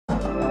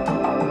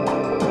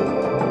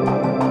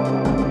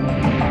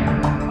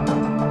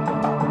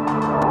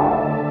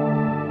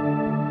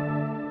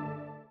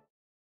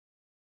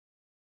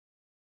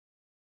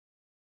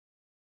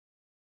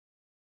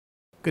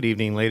Good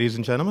evening, ladies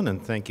and gentlemen,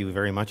 and thank you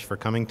very much for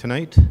coming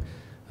tonight.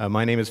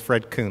 My name is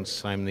Fred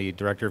Kuntz. I'm the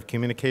Director of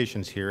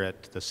Communications here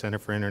at the Center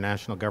for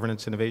International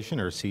Governance Innovation,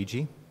 or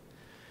CIGI.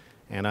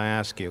 And I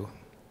ask you,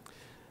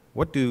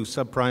 what do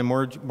subprime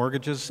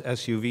mortgages,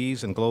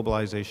 SUVs, and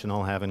globalization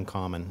all have in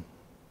common?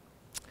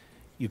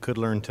 You could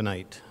learn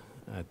tonight.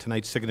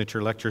 Tonight's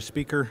signature lecture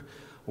speaker,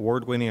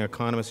 award-winning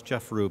economist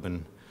Jeff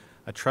Rubin,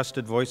 a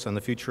trusted voice on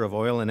the future of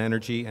oil and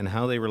energy and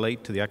how they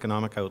relate to the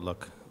economic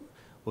outlook,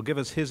 will give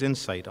us his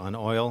insight on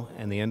oil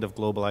and the end of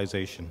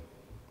globalization.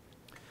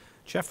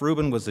 Jeff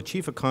Rubin was the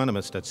chief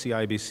economist at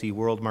CIBC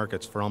World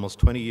Markets for almost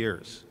 20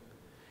 years.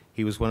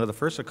 He was one of the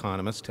first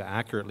economists to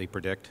accurately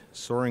predict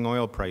soaring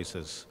oil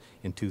prices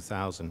in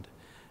 2000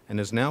 and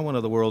is now one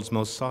of the world's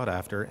most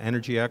sought-after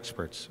energy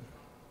experts.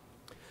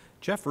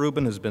 Jeff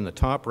Rubin has been the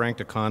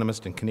top-ranked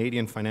economist in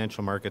Canadian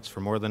financial markets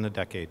for more than a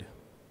decade.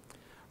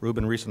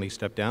 Rubin recently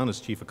stepped down as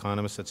chief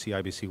economist at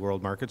CIBC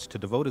World Markets to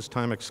devote his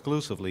time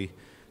exclusively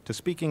to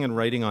speaking and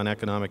writing on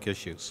economic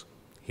issues.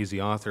 He's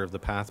the author of the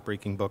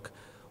path-breaking book,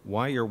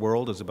 Why Your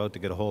World is About to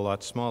Get a Whole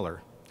Lot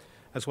Smaller,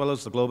 as well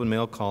as the Globe and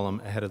Mail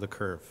column, Ahead of the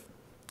Curve.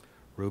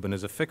 Rubin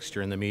is a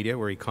fixture in the media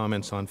where he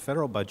comments on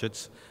federal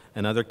budgets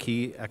and other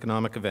key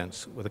economic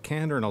events with a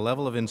candor and a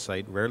level of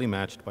insight rarely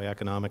matched by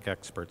economic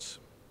experts.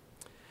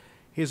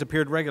 He has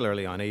appeared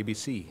regularly on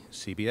ABC,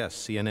 CBS,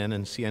 CNN,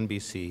 and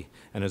CNBC,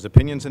 and his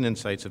opinions and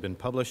insights have been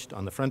published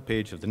on the front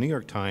page of the New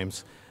York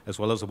Times, as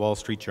well as the Wall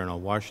Street Journal,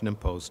 Washington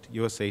Post,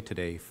 USA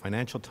Today,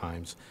 Financial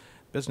Times,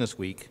 Business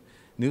Week,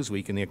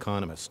 Newsweek, and The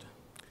Economist.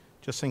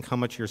 Just think how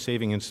much you're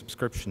saving in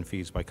subscription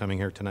fees by coming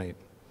here tonight.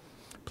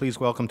 Please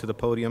welcome to the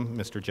podium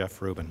Mr.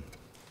 Jeff Rubin.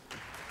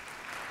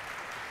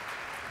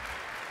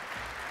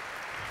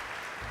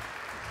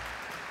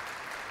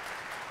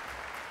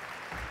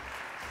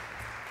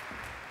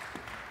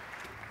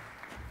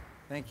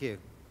 Thank you.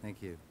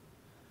 Thank you.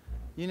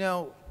 You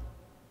know,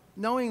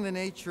 knowing the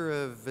nature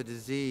of a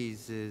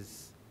disease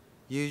is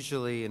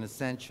usually an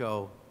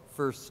essential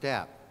first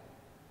step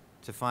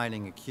to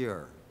finding a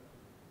cure.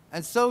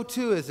 And so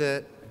too is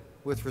it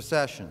with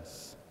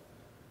recessions.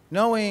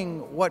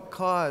 Knowing what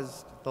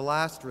caused the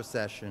last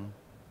recession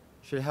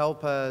should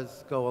help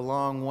us go a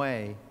long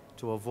way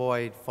to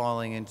avoid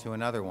falling into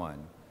another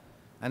one.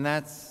 And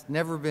that's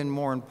never been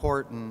more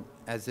important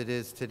as it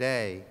is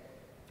today,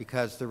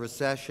 because the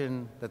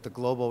recession that the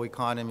global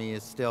economy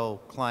is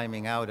still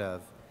climbing out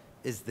of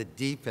is the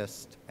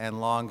deepest and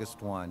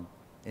longest one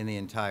in the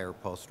entire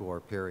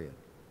post-war period.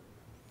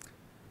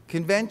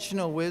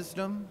 Conventional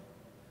wisdom,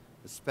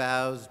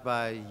 espoused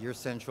by your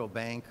central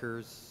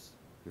bankers,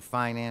 your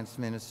finance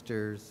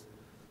ministers,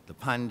 the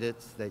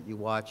pundits that you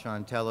watch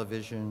on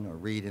television or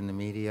read in the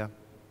media,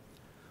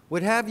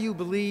 would have you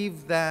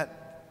believe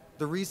that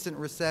the recent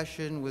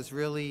recession was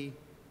really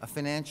a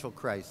financial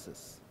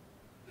crisis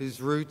whose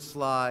roots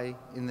lie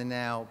in the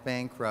now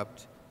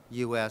bankrupt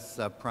U.S.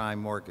 subprime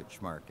mortgage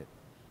market.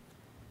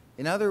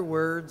 In other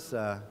words,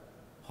 a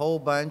whole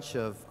bunch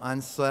of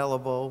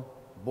unsellable,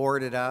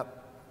 boarded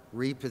up,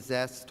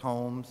 repossessed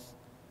homes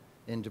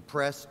in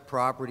depressed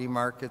property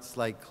markets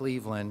like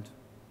Cleveland,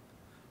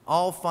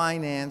 all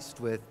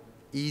financed with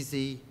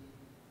easy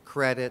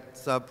credit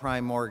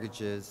subprime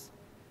mortgages,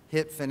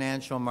 hit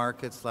financial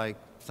markets like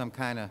some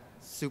kind of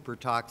super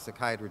toxic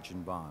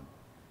hydrogen bomb.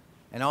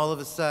 And all of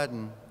a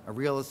sudden, a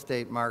real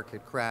estate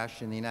market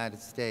crash in the United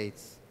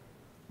States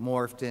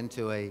morphed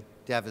into a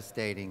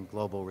devastating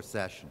global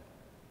recession.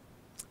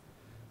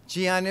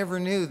 Gee, I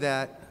never knew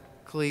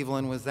that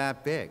Cleveland was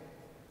that big.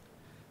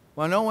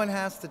 Well, no one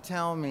has to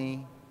tell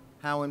me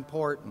how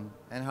important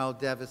and how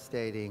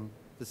devastating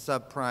the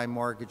subprime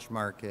mortgage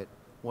market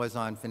was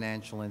on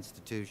financial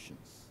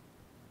institutions.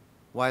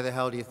 Why the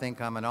hell do you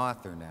think I'm an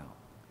author now?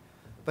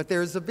 But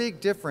there's a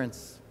big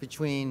difference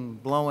between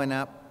blowing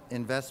up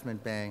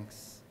investment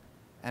banks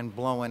and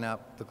blowing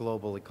up the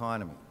global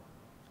economy.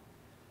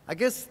 I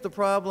guess the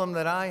problem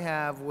that I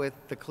have with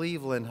the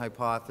Cleveland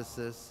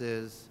hypothesis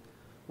is,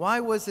 why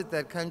was it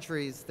that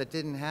countries that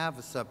didn't have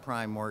a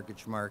subprime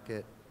mortgage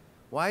market,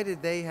 why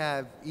did they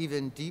have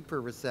even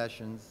deeper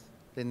recessions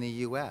than the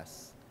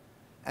US?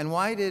 And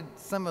why did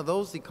some of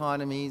those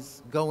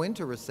economies go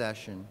into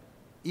recession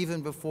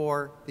even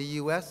before the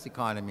US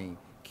economy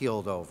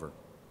keeled over?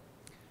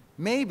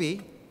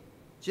 Maybe,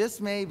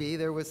 just maybe,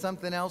 there was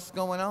something else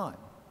going on.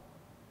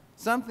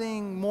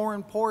 Something more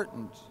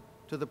important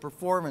to the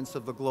performance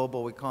of the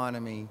global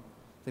economy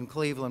than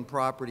Cleveland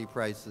property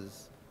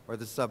prices or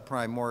the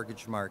subprime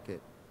mortgage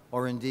market,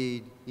 or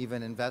indeed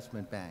even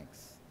investment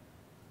banks.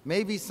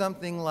 Maybe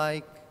something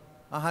like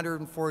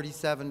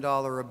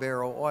 $147 a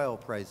barrel oil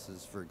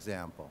prices, for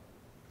example.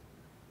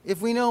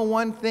 If we know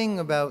one thing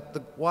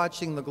about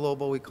watching the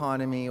global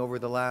economy over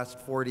the last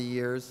 40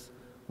 years,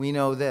 we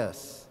know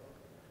this.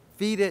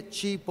 Feed it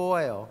cheap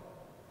oil,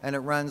 and it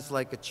runs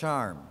like a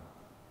charm.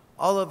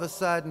 All of a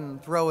sudden,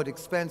 throw it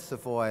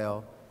expensive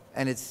oil,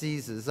 and it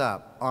seizes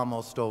up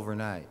almost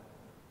overnight.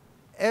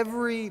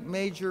 Every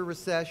major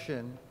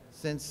recession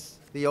since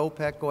the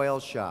OPEC oil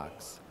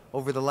shocks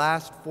over the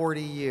last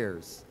 40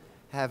 years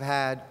have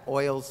had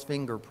oil's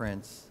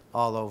fingerprints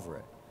all over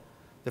it.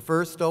 The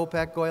first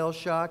OPEC oil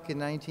shock in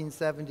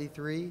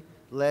 1973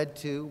 led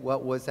to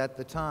what was at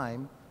the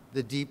time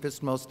the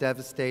deepest, most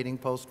devastating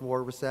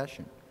post-war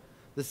recession.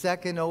 The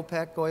second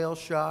OPEC oil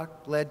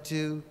shock led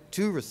to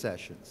two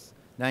recessions,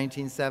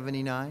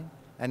 1979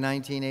 and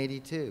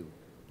 1982,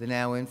 the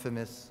now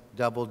infamous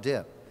double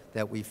dip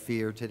that we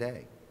fear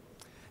today.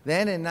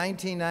 Then in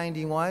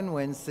 1991,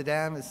 when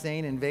Saddam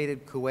Hussein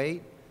invaded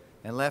Kuwait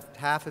and left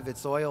half of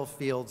its oil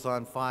fields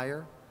on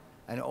fire,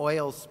 and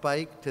oil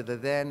spiked to the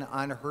then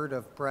unheard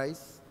of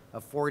price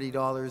of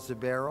 $40 a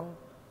barrel,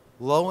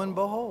 lo and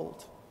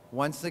behold,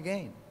 once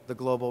again, the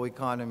global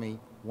economy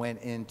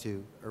went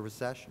into a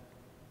recession.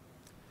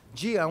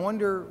 Gee, I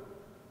wonder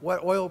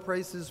what oil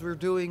prices were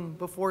doing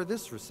before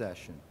this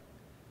recession.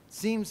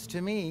 Seems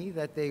to me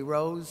that they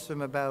rose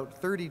from about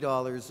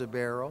 $30 a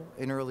barrel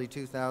in early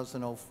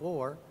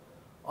 2004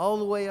 all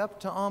the way up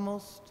to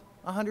almost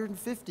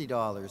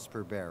 $150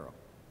 per barrel.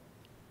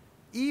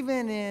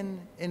 Even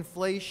in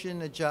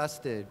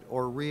inflation-adjusted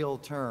or real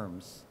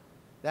terms,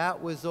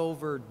 that was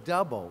over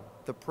double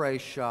the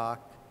price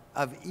shock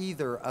of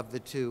either of the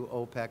two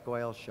OPEC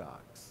oil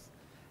shocks.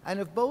 And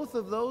if both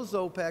of those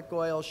OPEC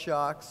oil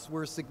shocks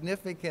were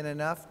significant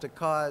enough to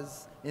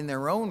cause, in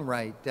their own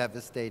right,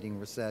 devastating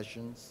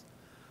recessions,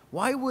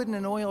 why wouldn't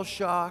an oil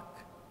shock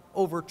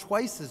over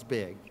twice as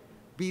big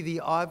be the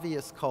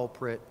obvious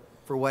culprit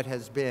for what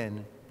has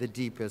been the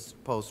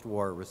deepest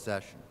post-war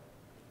recession?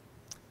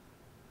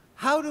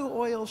 How do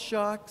oil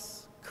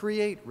shocks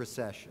create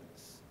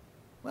recessions?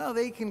 Well,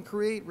 they can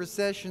create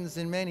recessions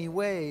in many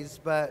ways,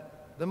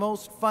 but the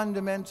most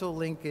fundamental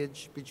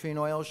linkage between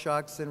oil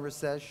shocks and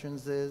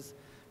recessions is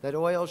that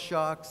oil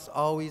shocks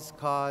always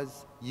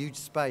cause huge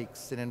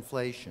spikes in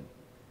inflation.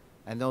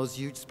 And those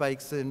huge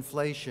spikes in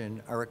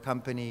inflation are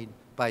accompanied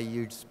by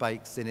huge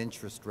spikes in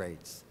interest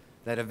rates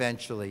that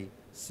eventually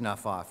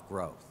snuff off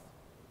growth.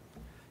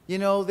 You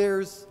know,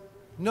 there's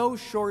no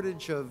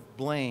shortage of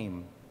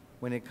blame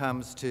when it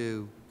comes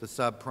to the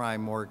subprime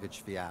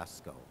mortgage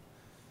fiasco.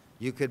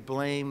 You could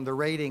blame the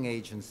rating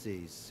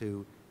agencies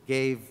who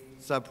gave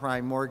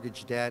subprime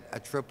mortgage debt a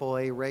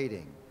AAA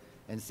rating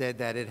and said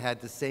that it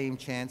had the same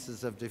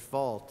chances of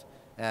default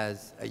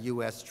as a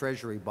U.S.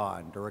 Treasury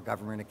bond or a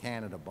Government of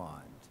Canada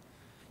bond.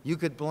 You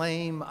could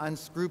blame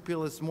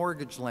unscrupulous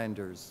mortgage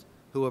lenders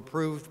who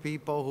approved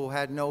people who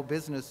had no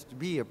business to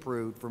be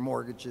approved for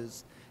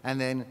mortgages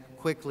and then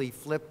quickly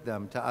flipped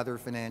them to other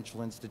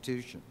financial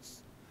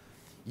institutions.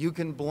 You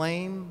can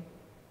blame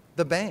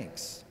the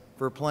banks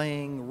for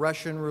playing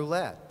Russian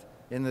roulette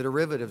in the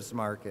derivatives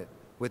market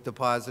with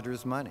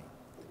depositors' money.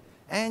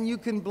 And you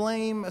can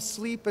blame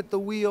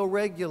asleep-at-the-wheel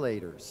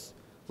regulators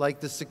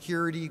like the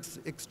Securities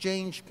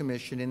Exchange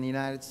Commission in the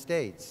United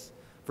States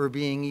for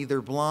being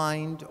either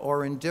blind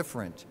or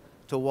indifferent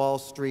to Wall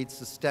Street's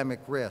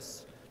systemic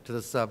risks to the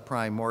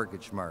subprime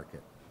mortgage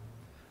market.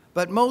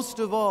 But most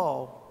of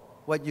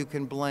all, what you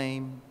can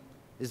blame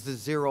is the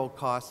zero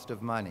cost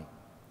of money.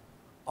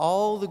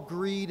 All the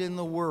greed in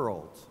the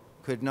world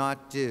could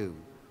not do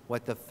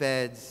what the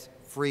Fed's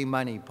free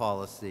money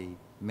policy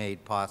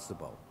made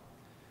possible.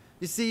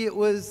 You see, it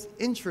was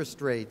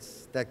interest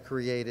rates that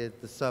created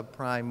the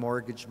subprime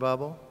mortgage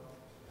bubble,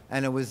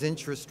 and it was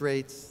interest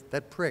rates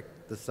that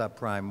pricked the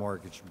subprime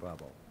mortgage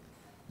bubble.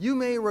 You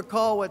may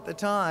recall at the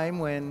time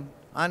when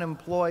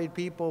unemployed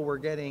people were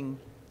getting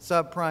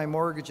subprime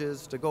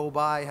mortgages to go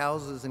buy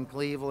houses in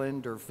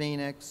Cleveland or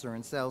Phoenix or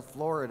in South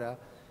Florida,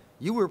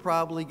 you were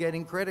probably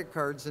getting credit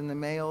cards in the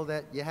mail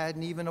that you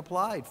hadn't even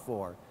applied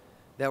for,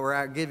 that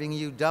were giving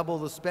you double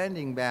the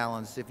spending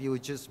balance if you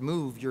would just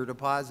move your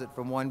deposit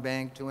from one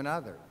bank to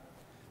another.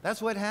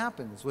 That's what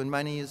happens when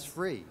money is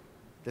free.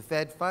 The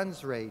Fed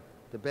funds rate,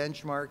 the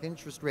benchmark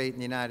interest rate in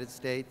the United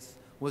States,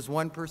 was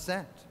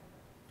 1%.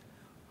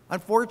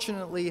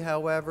 Unfortunately,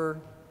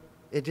 however,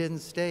 it didn't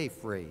stay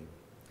free.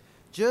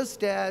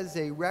 Just as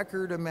a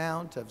record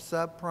amount of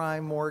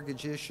subprime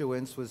mortgage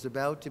issuance was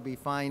about to be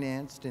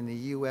financed in the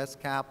U.S.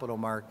 capital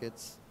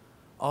markets,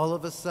 all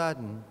of a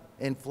sudden,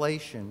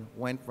 inflation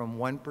went from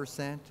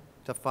 1%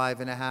 to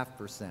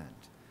 5.5%.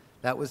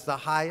 That was the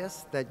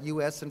highest that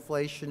U.S.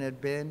 inflation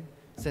had been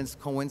since,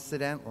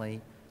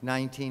 coincidentally,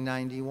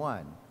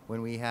 1991,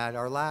 when we had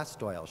our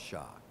last oil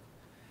shock.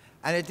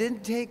 And it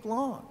didn't take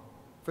long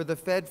for the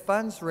Fed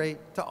funds rate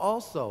to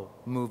also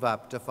move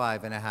up to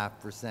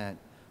 5.5%,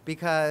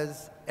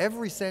 because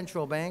every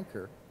central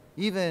banker,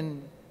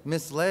 even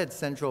misled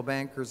central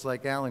bankers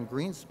like Alan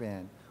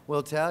Greenspan,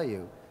 will tell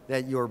you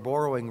that your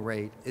borrowing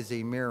rate is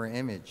a mirror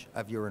image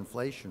of your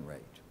inflation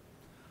rate.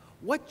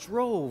 What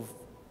drove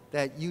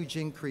that huge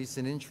increase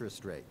in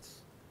interest rates?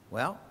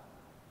 Well,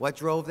 what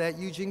drove that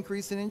huge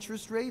increase in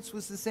interest rates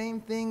was the same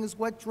thing as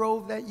what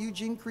drove that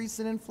huge increase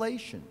in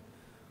inflation.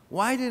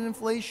 Why did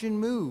inflation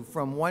move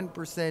from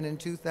 1% in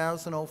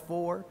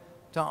 2004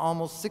 to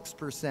almost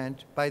 6%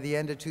 by the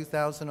end of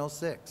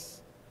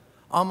 2006?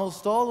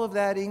 Almost all of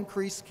that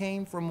increase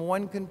came from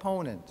one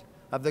component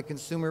of the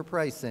Consumer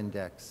Price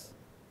Index,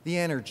 the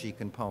energy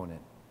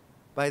component.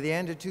 By the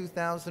end of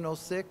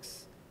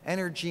 2006,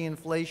 energy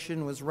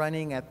inflation was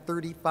running at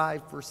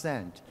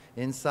 35%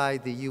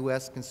 inside the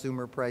US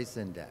Consumer Price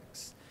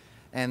Index.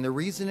 And the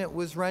reason it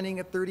was running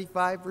at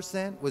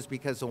 35% was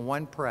because of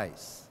one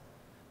price.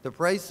 The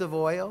price of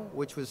oil,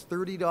 which was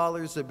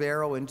 $30 a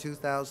barrel in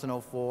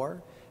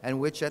 2004, and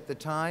which at the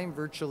time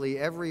virtually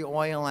every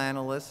oil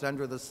analyst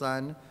under the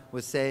sun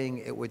was saying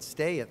it would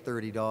stay at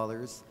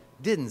 $30,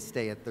 didn't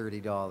stay at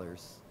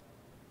 $30.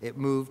 It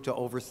moved to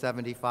over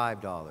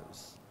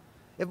 $75.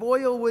 If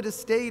oil would have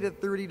stayed at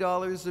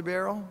 $30 a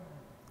barrel,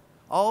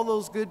 all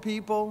those good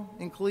people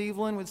in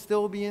Cleveland would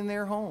still be in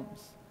their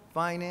homes,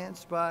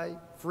 financed by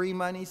free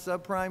money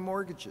subprime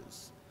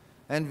mortgages.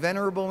 And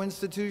venerable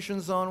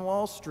institutions on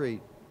Wall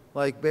Street,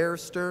 like Bear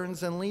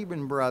Stearns and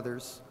Lehman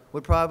Brothers,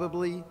 would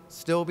probably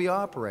still be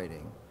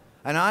operating.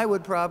 And I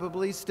would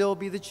probably still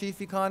be the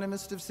chief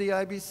economist of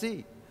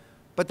CIBC.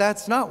 But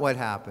that's not what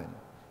happened.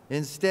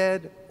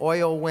 Instead,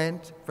 oil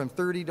went from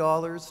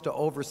 $30 to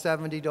over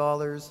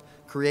 $70,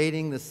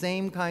 creating the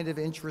same kind of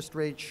interest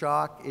rate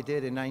shock it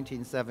did in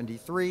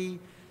 1973,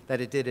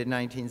 that it did in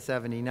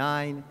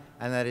 1979,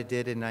 and that it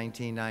did in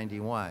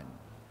 1991.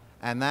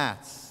 And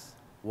that's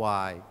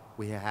why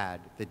we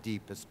had the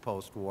deepest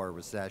post-war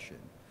recession.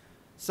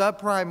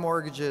 Subprime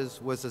mortgages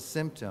was a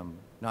symptom,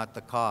 not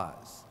the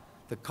cause.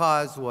 The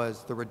cause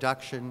was the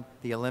reduction,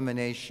 the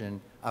elimination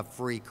of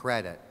free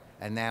credit,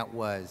 and that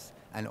was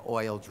an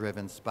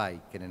oil-driven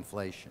spike in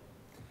inflation.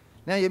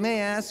 Now you may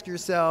ask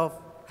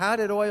yourself, how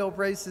did oil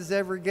prices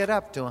ever get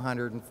up to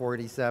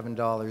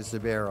 $147 a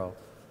barrel?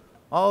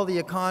 All the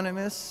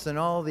economists and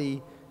all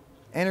the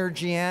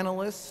energy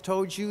analysts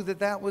told you that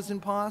that was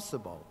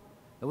impossible.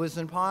 It was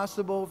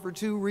impossible for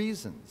two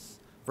reasons.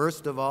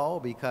 First of all,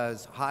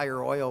 because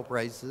higher oil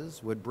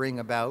prices would bring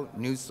about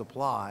new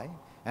supply,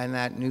 and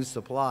that new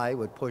supply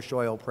would push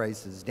oil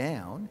prices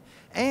down,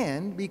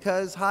 and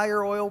because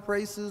higher oil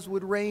prices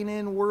would rein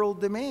in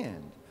world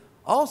demand,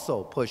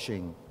 also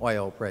pushing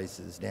oil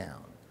prices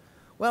down.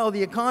 Well,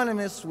 the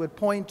economists would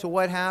point to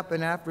what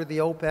happened after the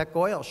OPEC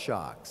oil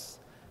shocks,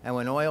 and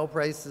when oil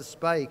prices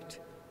spiked,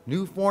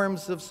 new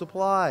forms of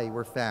supply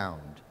were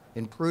found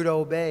in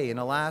Prudhoe Bay in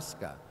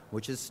Alaska,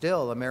 which is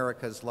still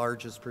America's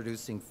largest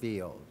producing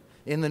field,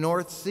 in the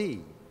North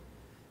Sea.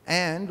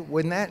 And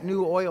when that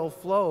new oil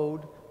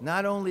flowed,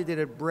 not only did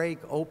it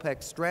break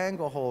OPEC's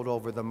stranglehold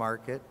over the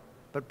market,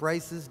 but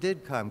prices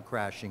did come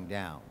crashing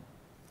down.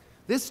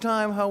 This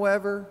time,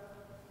 however,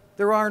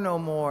 there are no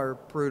more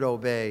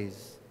Prudhoe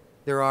Bays.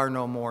 There are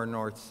no more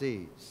North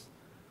Seas.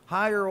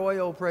 Higher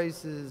oil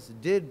prices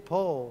did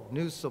pull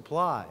new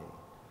supply,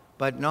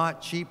 but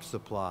not cheap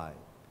supply.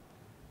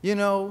 You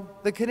know,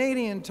 the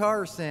Canadian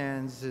tar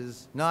sands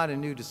is not a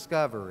new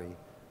discovery.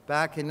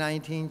 Back in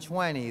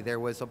 1920, there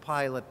was a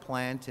pilot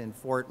plant in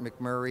Fort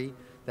McMurray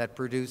that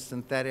produced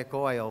synthetic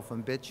oil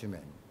from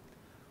bitumen.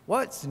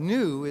 What's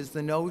new is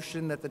the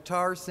notion that the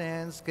tar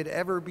sands could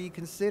ever be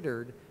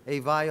considered a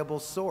viable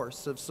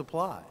source of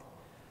supply.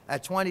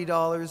 At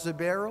 $20 a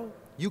barrel,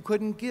 you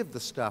couldn't give the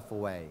stuff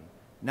away,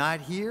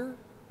 not here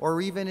or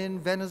even in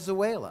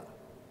Venezuela.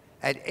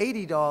 At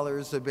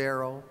 $80 a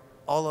barrel,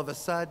 all of a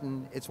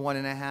sudden, it's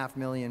 1.5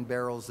 million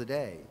barrels a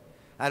day.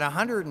 At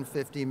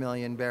 $150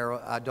 million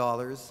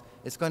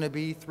it's going to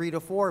be 3 to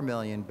 4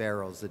 million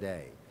barrels a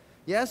day.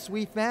 Yes,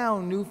 we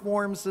found new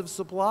forms of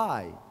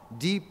supply,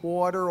 deep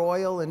water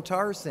oil and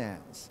tar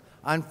sands.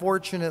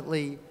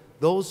 Unfortunately,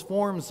 those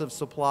forms of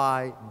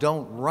supply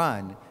don't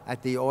run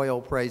at the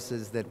oil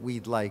prices that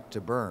we'd like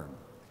to burn.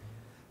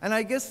 And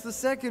I guess the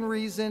second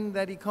reason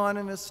that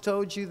economists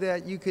told you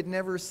that you could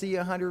never see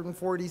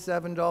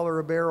 $147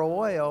 a barrel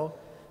oil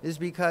is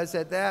because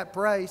at that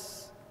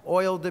price,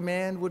 oil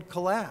demand would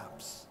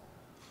collapse.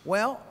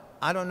 Well,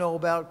 I don't know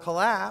about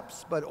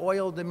collapse, but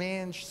oil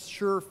demand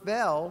sure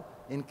fell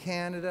in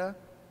Canada,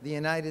 the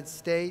United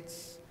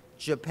States,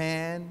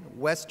 Japan,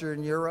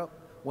 Western Europe,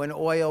 when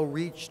oil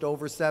reached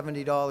over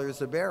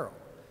 $70 a barrel.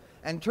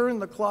 And turn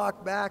the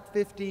clock back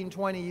 15,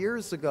 20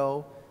 years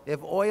ago,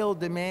 if oil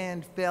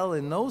demand fell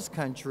in those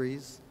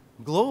countries,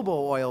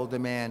 global oil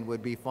demand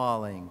would be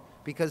falling,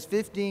 because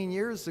 15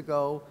 years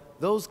ago,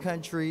 those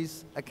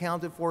countries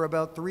accounted for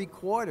about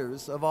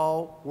 3/4 of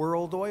all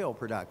world oil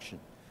production.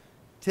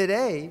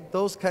 Today,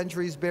 those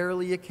countries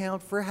barely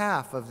account for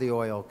half of the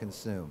oil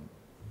consumed.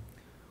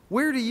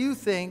 Where do you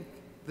think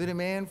the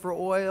demand for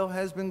oil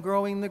has been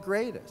growing the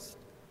greatest?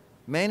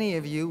 Many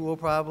of you will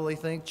probably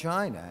think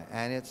China,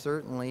 and it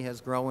certainly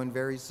has grown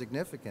very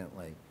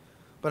significantly.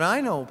 But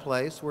I know a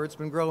place where it's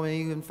been growing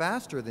even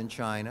faster than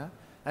China,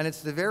 and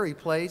it's the very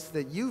place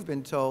that you've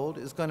been told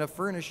is going to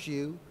furnish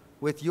you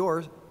with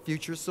your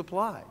future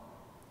supply.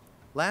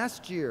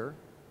 Last year,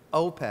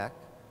 OPEC,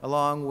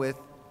 along with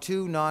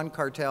two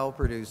non-cartel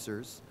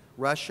producers,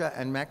 Russia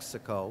and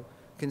Mexico,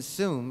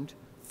 consumed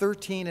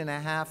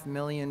 13.5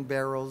 million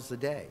barrels a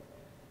day.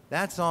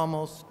 That's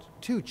almost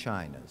 2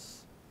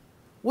 Chinas.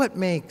 What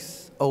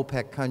makes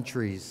OPEC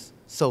countries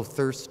so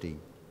thirsty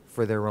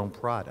for their own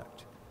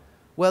product?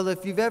 Well,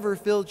 if you've ever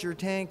filled your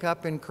tank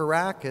up in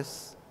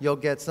Caracas, you'll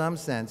get some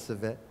sense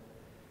of it.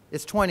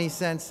 It's 20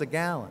 cents a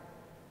gallon.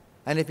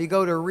 And if you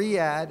go to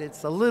Riyadh,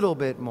 it's a little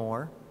bit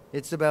more.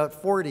 It's about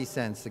 40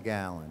 cents a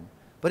gallon.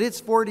 But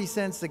it's 40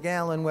 cents a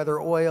gallon whether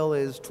oil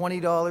is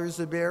 $20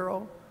 a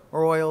barrel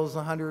or oil is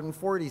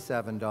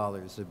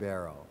 $147 a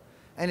barrel.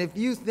 And if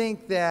you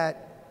think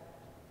that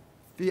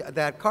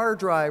car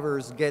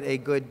drivers get a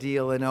good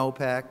deal in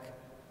OPEC,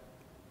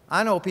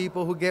 I know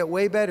people who get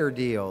way better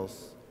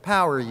deals,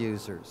 power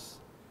users.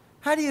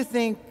 How do you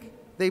think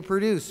they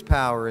produce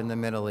power in the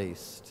Middle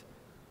East?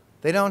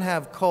 They don't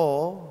have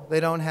coal, they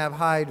don't have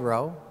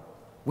hydro.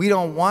 We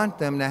don't want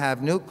them to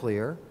have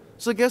nuclear.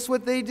 So guess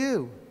what they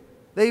do?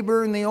 They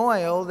burn the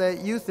oil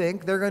that you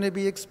think they're going to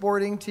be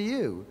exporting to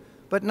you,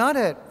 but not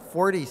at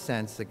 40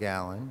 cents a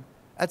gallon,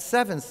 at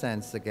 7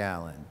 cents a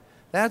gallon.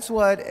 That's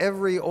what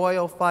every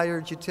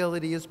oil-fired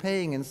utility is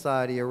paying in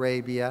Saudi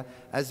Arabia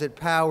as it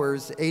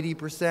powers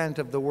 80%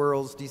 of the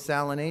world's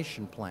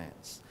desalination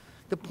plants.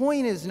 The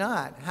point is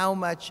not how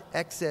much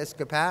excess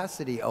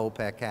capacity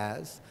OPEC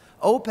has.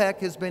 OPEC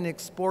has been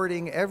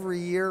exporting every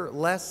year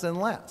less and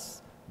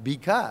less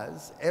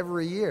because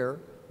every year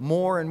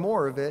more and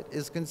more of it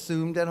is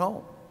consumed at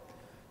home.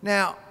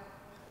 Now,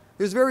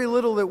 there's very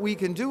little that we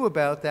can do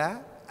about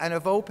that, and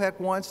if OPEC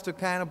wants to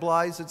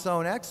cannibalize its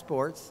own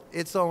exports,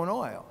 its own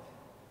oil.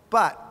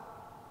 But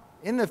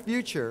in the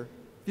future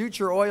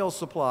oil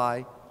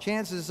supply,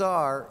 chances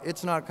are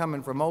it's not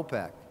coming from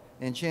OPEC,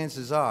 and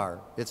chances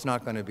are it's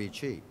not going to be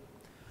cheap.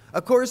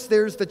 Of course,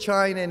 there's the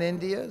China and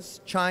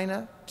India's.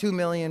 China, 2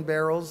 million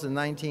barrels in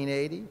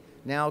 1980,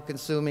 now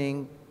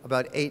consuming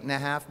about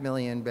 8.5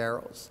 million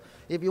barrels.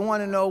 If you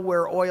want to know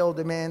where oil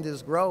demand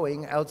is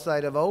growing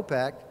outside of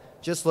OPEC,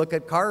 just look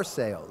at car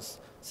sales.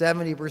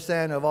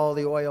 70% of all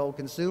the oil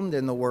consumed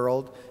in the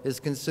world is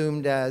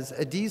consumed as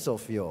a diesel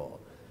fuel.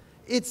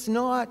 It's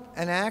not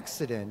an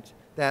accident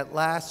that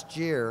last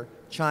year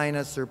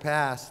China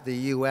surpassed the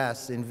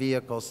US in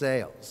vehicle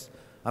sales,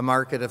 a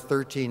market of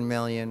 13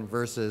 million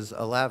versus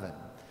 11,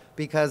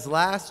 because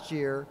last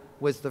year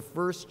was the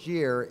first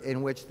year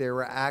in which there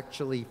were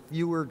actually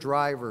fewer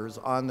drivers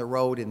on the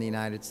road in the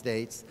United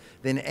States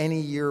than any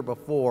year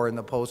before in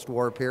the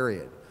post-war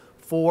period.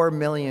 4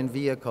 million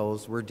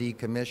vehicles were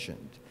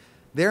decommissioned.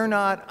 They're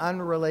not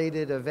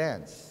unrelated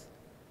events.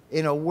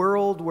 In a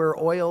world where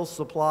oil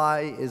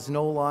supply is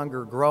no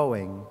longer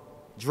growing,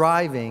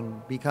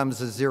 driving becomes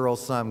a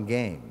zero-sum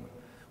game,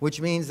 which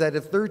means that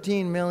if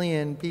 13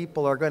 million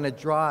people are going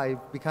to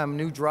become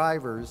new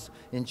drivers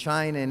in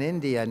China and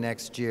India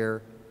next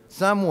year,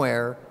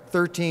 somewhere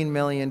 13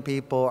 million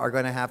people are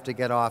going to have to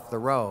get off the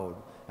road,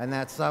 and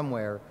that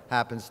somewhere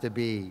happens to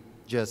be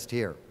just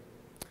here.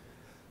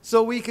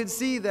 So we could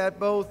see that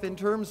both in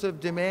terms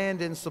of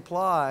demand and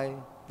supply,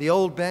 the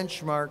old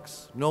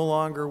benchmarks no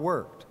longer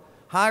worked.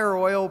 Higher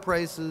oil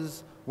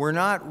prices were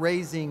not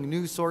raising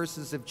new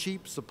sources of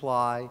cheap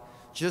supply,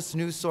 just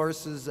new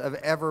sources of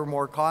ever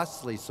more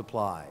costly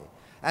supply.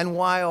 And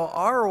while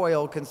our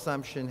oil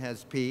consumption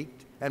has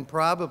peaked and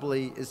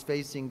probably is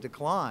facing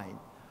decline,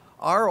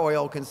 our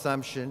oil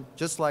consumption,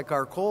 just like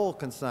our coal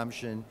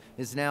consumption,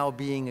 is now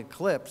being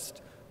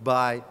eclipsed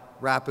by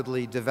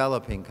rapidly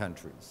developing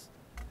countries.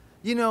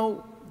 You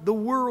know, the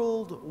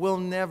world will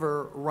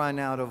never run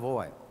out of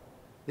oil.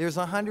 There's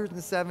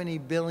 170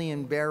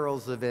 billion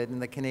barrels of it in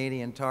the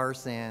Canadian tar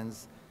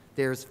sands.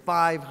 There's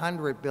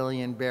 500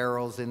 billion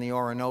barrels in the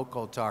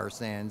Orinoco tar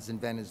sands in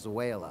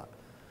Venezuela.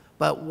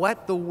 But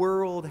what the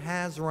world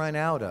has run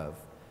out of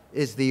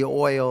is the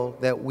oil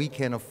that we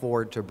can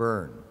afford to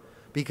burn.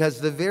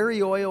 Because the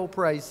very oil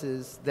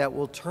prices that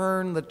will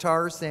turn the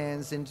tar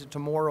sands into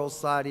tomorrow's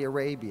Saudi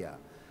Arabia,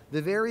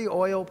 the very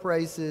oil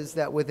prices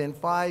that within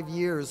 5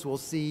 years will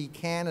see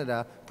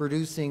Canada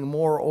producing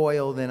more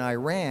oil than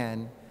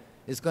Iran,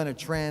 is going to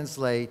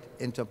translate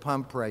into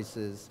pump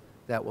prices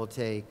that will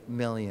take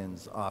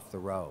millions off the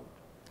road.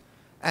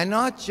 And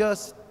not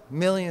just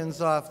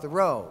millions off the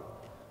road.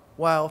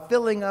 While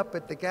filling up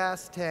at the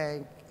gas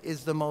tank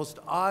is the most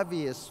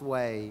obvious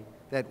way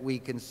that we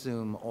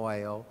consume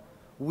oil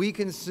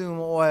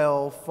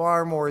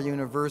far more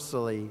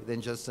universally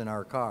than just in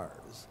our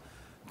cars.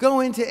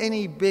 Go into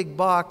any big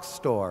box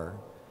store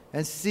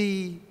and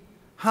see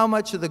how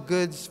much of the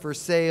goods for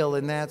sale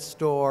in that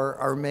store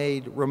are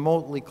made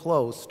remotely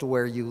close to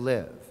where you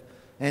live.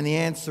 And the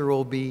answer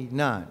will be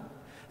none.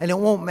 And it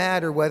won't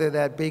matter whether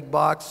that big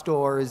box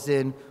store is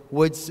in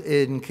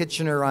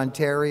Kitchener,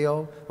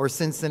 Ontario, or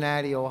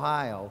Cincinnati,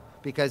 Ohio,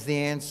 because the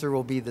answer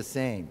will be the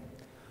same.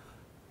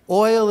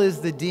 Oil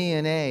is the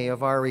DNA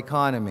of our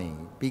economy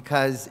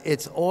because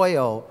it's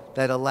oil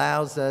that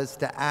allows us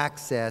to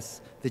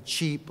access the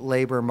cheap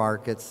labor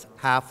markets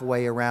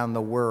halfway around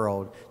the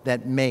world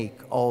that make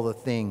all the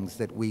things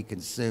that we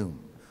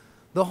consume.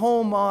 The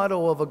whole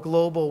model of a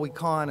global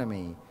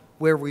economy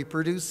where we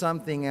produce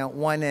something at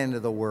one end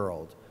of the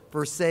world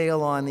for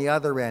sale on the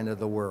other end of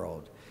the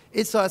world,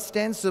 it's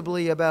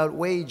ostensibly about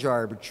wage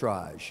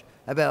arbitrage,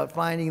 about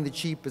finding the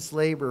cheapest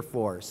labor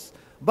force,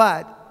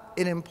 but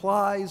it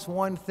implies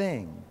one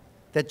thing,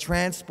 that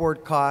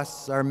transport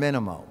costs are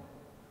minimal.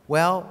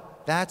 Well,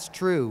 that's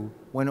true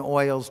when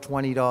oil's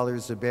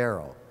 $20 a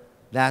barrel.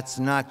 That's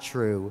not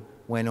true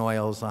when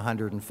oil's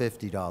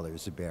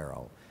 $150 a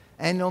barrel.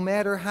 And no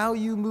matter how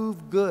you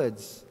move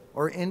goods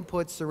or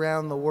inputs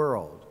around the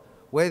world,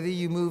 whether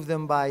you move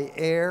them by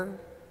air,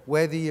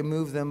 whether you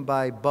move them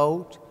by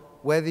boat,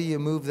 whether you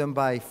move them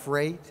by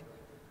freight,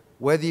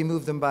 whether you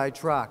move them by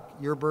truck,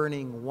 you're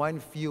burning one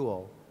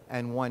fuel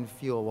and one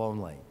fuel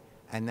only,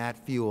 and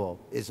that fuel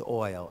is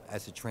oil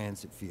as a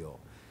transit fuel.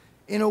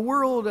 In a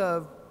world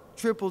of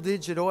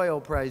triple-digit oil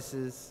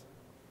prices,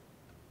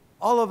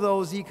 all of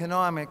those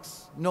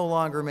economics no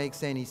longer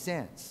makes any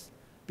sense,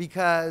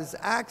 because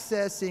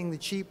accessing the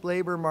cheap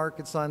labor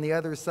markets on the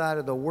other side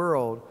of the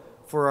world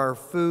for our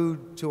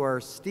food to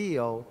our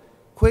steel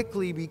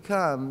quickly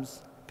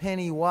becomes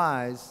penny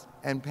wise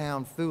and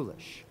pound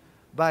foolish.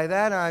 By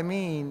that I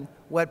mean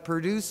what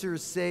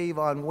producers save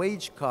on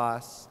wage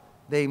costs,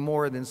 they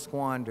more than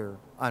squander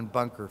on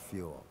bunker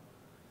fuel.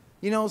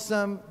 You know,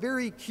 some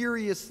very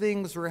curious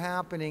things were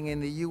happening in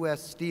the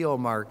U.S. steel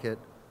market,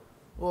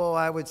 well,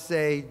 I would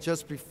say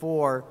just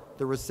before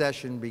the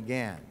recession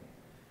began.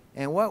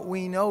 And what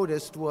we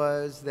noticed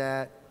was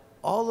that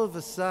all of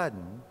a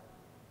sudden,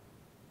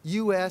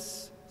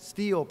 U.S.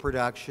 steel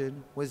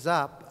production was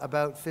up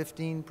about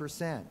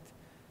 15%.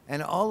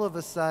 And all of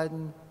a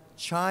sudden,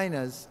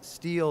 China's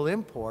steel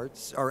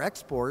imports or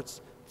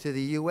exports to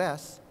the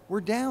U.S.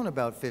 were down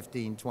about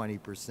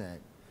 15–20%.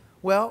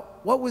 Well,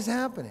 what was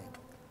happening?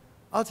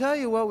 I'll tell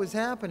you what was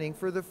happening.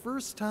 For the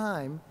first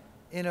time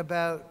in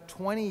about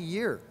 20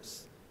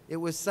 years, it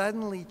was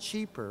suddenly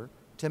cheaper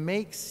to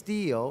make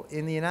steel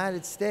in the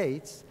United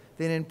States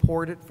than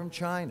import it from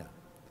China.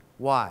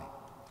 Why?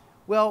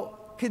 Well,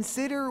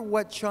 consider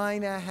what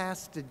China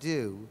has to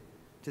do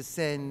to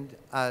send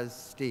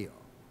us steel.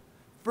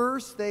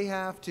 First, they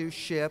have to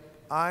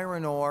ship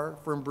iron ore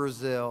from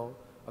Brazil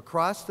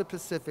across the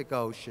Pacific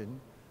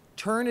Ocean,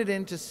 turn it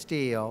into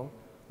steel,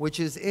 which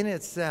is in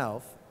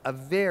itself a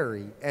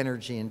very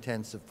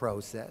energy-intensive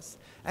process,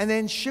 and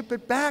then ship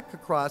it back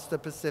across the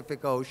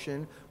Pacific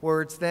Ocean,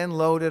 where it's then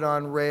loaded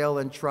on rail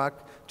and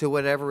truck to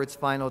whatever its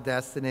final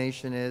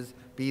destination is,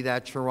 be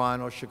that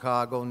Toronto,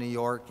 Chicago, New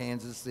York,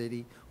 Kansas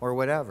City, or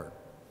whatever.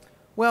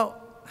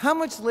 Well, how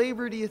much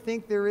labor do you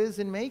think there is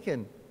in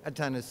making a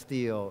ton of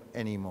steel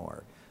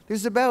anymore?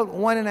 There's about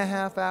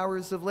 1.5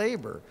 hours of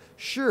labor.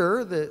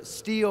 Sure, the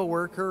steel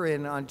worker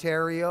in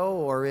Ontario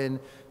or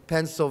in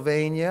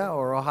Pennsylvania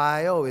or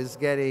Ohio is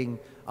getting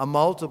a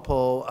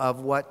multiple of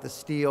what the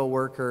steel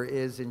worker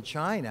is in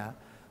China,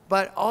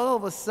 but all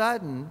of a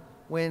sudden,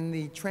 when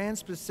the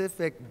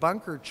Trans-Pacific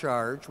bunker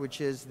charge,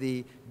 which is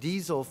the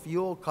diesel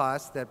fuel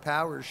cost that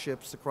powers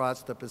ships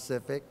across the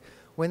Pacific,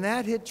 when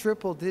that hit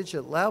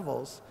triple-digit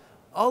levels,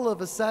 all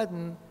of a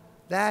sudden,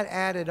 that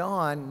added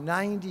on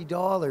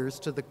 $90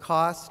 to the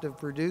cost of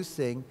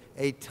producing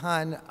a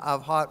ton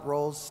of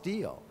hot-rolled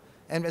steel.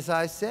 And as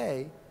I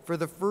say, for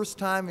the first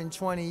time in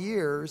 20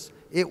 years,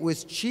 it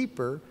was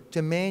cheaper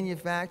to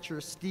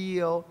manufacture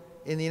steel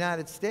in the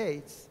United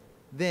States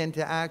than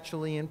to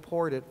actually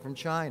import it from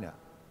China.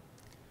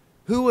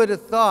 Who would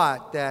have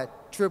thought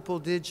that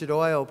triple-digit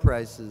oil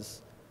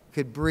prices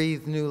could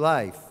breathe new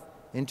life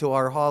into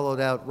our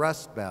hollowed-out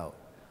Rust Belt?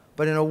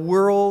 But in a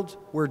world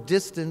where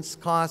distance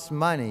costs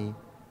money,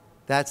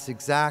 that's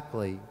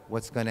exactly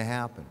what's going to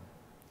happen.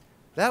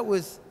 That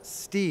was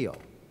steel.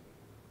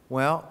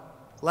 Well,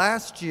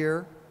 last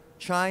year,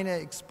 China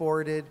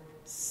exported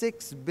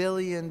 $6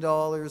 billion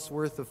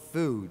worth of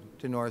food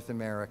to North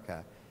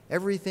America,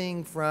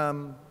 everything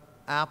from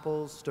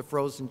apples to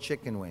frozen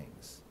chicken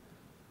wings.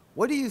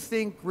 What do you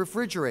think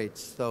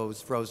refrigerates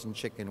those frozen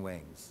chicken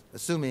wings,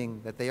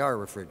 assuming that they are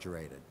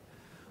refrigerated?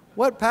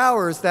 What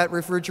powers that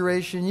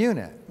refrigeration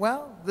unit?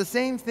 Well, the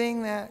same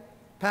thing that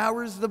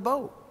powers the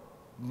boat,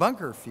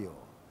 bunker fuel.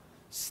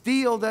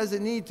 Steel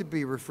doesn't need to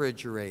be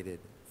refrigerated.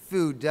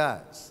 Food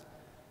does.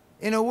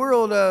 In a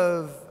world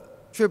of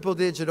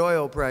triple-digit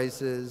oil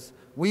prices,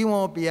 we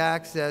won't be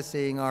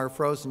accessing our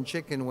frozen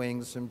chicken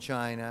wings from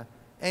China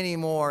any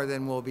more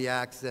than we'll be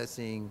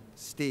accessing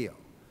steel.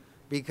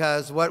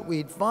 Because what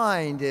we'd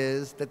find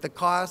is that the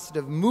cost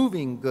of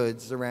moving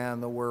goods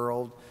around the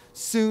world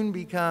soon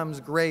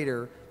becomes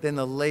greater than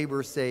the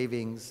labor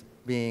savings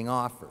being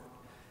offered.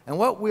 And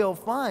what we'll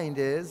find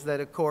is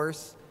that, of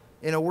course,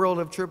 in a world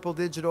of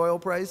triple-digit oil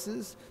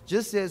prices,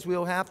 just as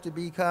we'll have to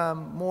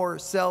become more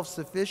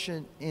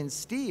self-sufficient in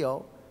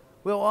steel,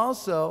 we'll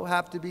also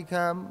have to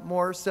become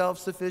more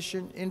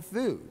self-sufficient in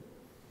food.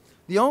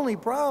 The only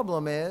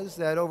problem is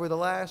that over the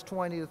last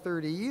 20 to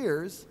 30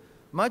 years,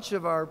 much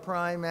of our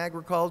prime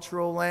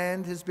agricultural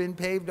land has been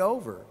paved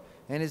over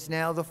and is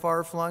now the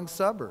far-flung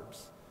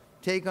suburbs.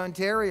 Take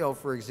Ontario,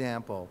 for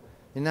example.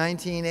 In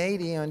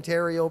 1980,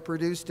 Ontario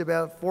produced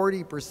about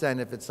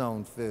 40% of its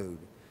own food.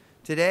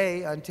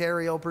 Today,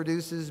 Ontario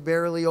produces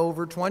barely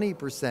over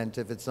 20%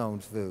 of its own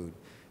food.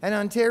 And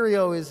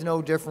Ontario is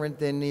no different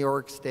than New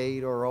York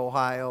State or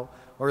Ohio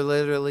or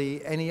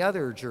literally any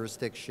other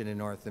jurisdiction in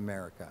North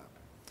America.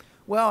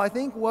 Well, I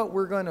think what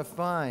we're going to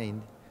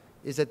find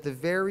is that the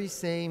very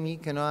same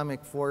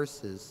economic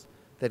forces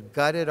that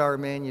gutted our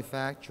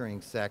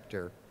manufacturing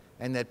sector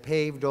and that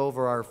paved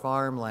over our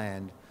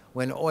farmland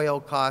when oil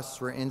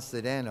costs were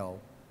incidental,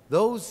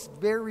 those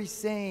very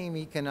same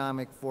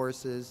economic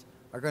forces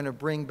are going to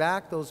bring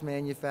back those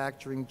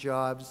manufacturing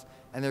jobs,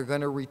 and they're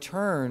going to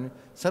return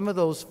some of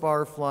those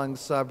far-flung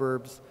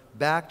suburbs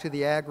back to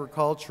the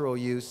agricultural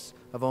use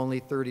of only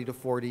 30 to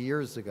 40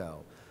 years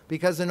ago.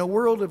 Because in a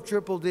world of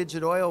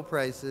triple-digit oil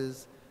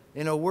prices,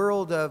 in a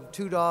world of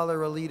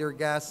 $2 a liter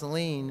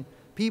gasoline,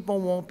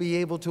 people won't be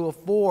able to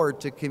afford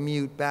to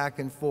commute back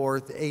and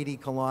forth 80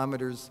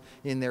 kilometers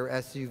in their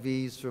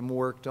SUVs from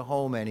work to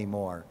home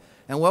anymore.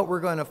 And what we're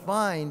going to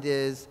find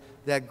is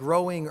that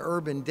growing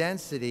urban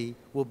density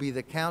will be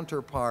the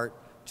counterpoint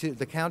to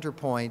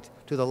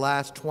the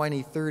last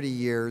 20, 30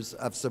 years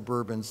of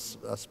suburban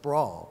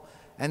sprawl.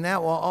 And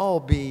that will all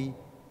be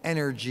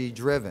energy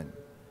driven.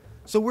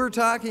 So we're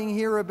talking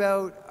here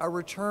about a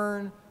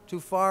return to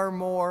far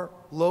more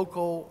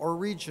local or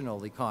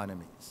regional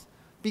economies.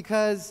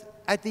 Because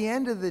at the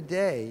end of the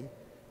day,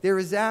 there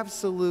is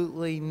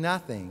absolutely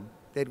nothing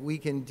that we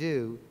can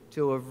do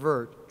to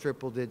avert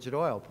triple-digit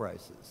oil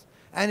prices.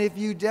 And if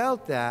you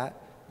doubt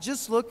that,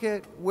 just look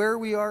at where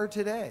we are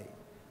today.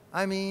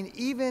 I mean,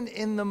 even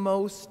in the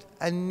most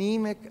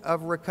anemic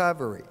of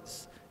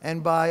recoveries,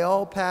 and by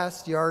all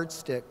past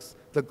yardsticks,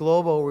 the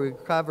global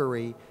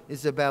recovery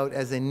is about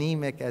as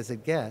anemic as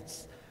it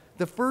gets.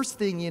 The first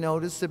thing you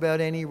notice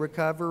about any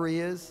recovery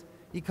is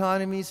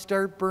economies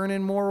start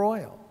burning more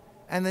oil.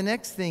 And the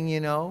next thing you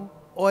know,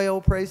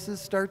 oil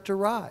prices start to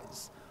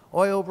rise.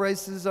 Oil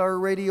prices are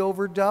already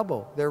over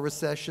double their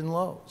recession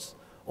lows.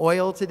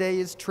 Oil today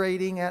is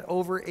trading at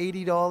over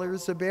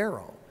 $80 a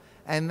barrel.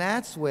 And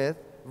that's with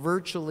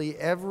virtually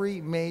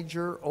every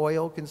major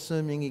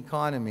oil-consuming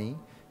economy,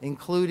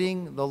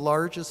 including the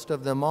largest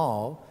of them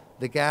all,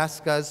 the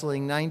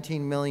gas-guzzling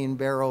 19 million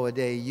barrel a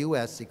day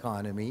U.S.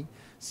 economy,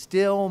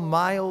 still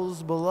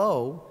miles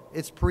below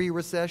its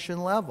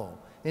pre-recession level.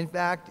 In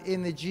fact,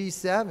 in the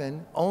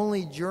G7,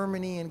 only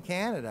Germany and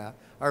Canada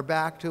are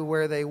back to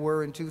where they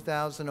were in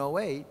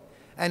 2008,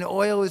 and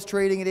oil is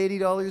trading at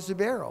 $80 a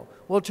barrel.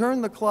 Well,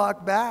 turn the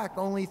clock back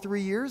only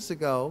 3 years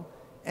ago,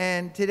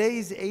 and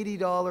today's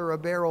 $80 a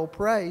barrel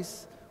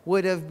price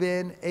would have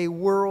been a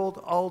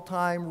world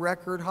all-time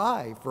record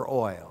high for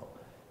oil.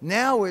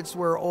 Now it's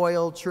where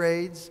oil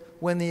trades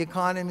when the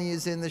economy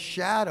is in the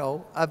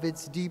shadow of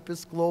its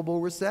deepest global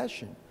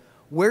recession.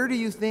 Where do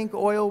you think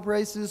oil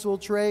prices will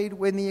trade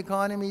when the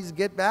economies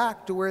get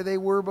back to where they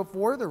were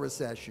before the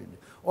recession,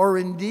 or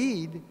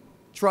indeed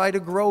try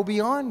to grow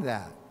beyond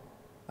that?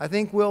 I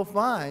think we'll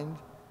find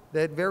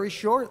that very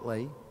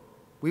shortly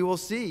we will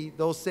see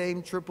those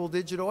same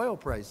triple-digit oil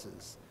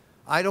prices.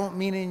 I don't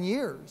mean in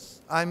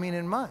years, I mean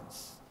in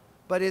months.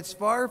 But it's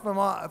far from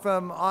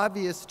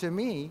obvious to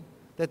me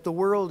that the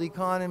world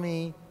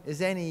economy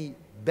is any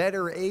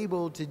better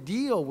able to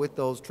deal with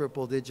those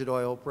triple-digit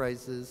oil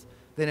prices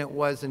than it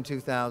was in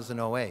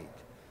 2008.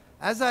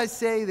 As I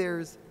say,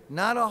 there's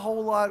not a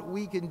whole lot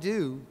we can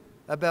do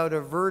about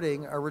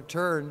averting a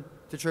return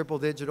to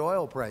triple-digit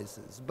oil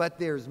prices, but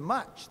there's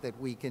much that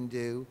we can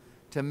do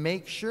to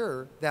make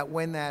sure that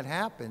when that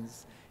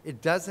happens,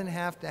 it doesn't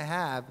have to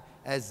have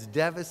as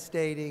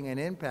devastating an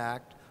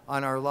impact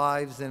on our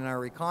lives and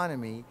our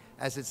economy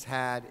as it's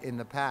had in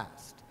the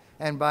past.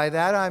 And by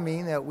that I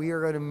mean that we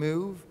are going to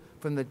move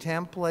from the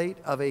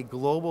template of a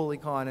global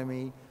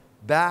economy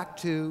back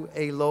to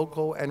a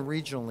local and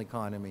regional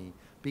economy,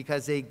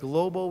 because a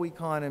global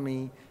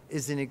economy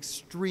is an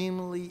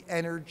extremely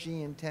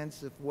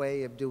energy-intensive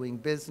way of doing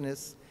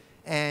business,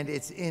 and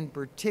it's in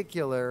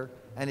particular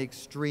an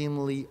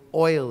extremely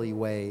oily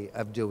way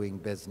of doing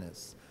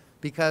business.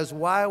 Because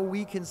while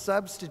we can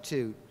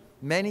substitute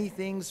many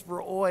things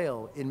for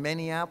oil in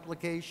many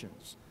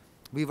applications,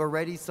 we've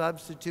already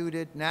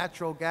substituted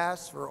natural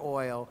gas for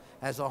oil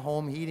as a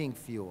home heating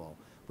fuel.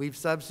 We've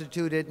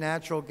substituted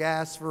natural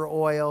gas for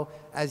oil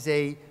as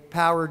a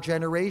power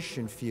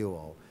generation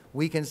fuel.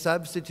 We can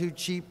substitute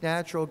cheap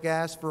natural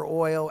gas for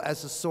oil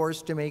as a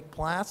source to make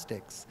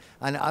plastics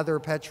and other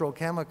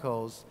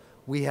petrochemicals.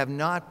 We have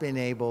not been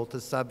able to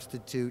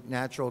substitute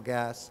natural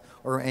gas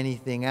or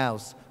anything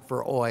else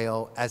for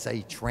oil as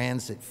a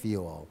transit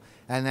fuel.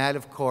 And that,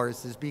 of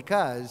course, is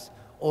because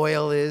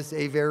oil is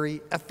a very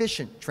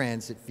efficient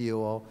transit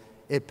fuel.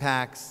 It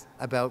packs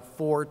about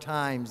 4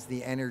 times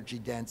the energy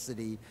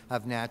density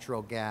of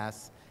natural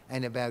gas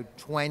and about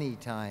 20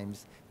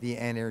 times the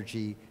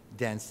energy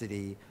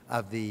density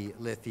of the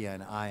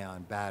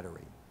lithium-ion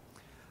battery.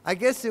 I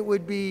guess it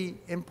would be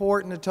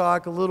important to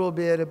talk a little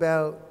bit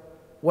about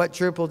what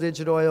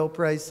triple-digit oil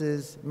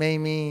prices may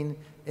mean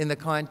in the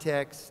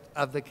context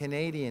of the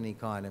Canadian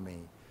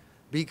economy.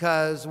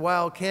 Because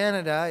while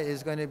Canada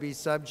is going to be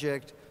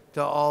subject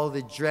to all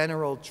the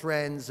general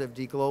trends of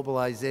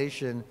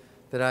deglobalization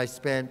that I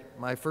spent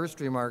my first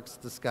remarks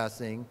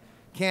discussing,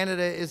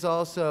 Canada is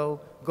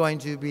also going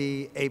to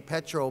be a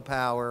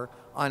petropower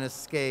on a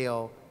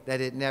scale that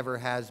it never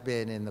has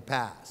been in the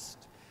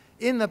past.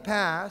 In the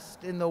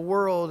past, in the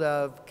world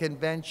of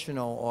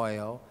conventional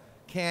oil,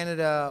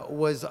 Canada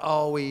was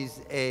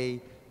always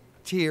a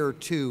tier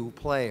 2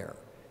 player.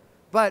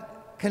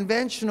 But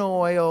conventional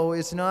oil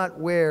is not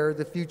where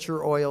the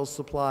future oil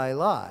supply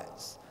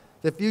lies.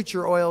 The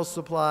future oil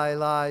supply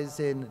lies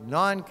in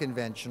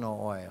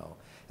non-conventional oil.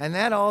 And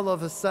that all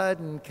of a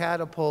sudden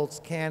catapults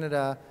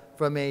Canada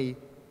from a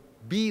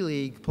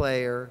B-League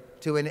player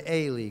to an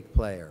A-League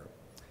player.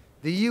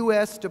 The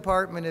U.S.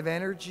 Department of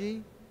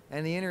Energy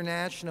and the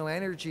International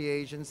Energy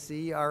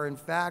Agency are in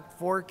fact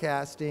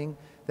forecasting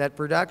that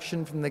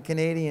production from the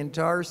Canadian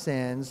tar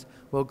sands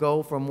will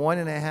go from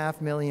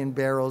 1.5 million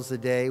barrels a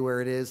day, where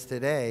it is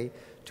today,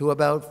 to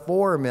about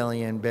 4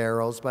 million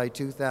barrels by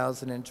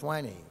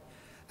 2020.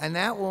 And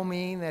that will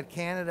mean that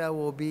Canada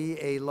will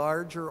be a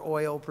larger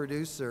oil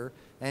producer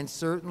and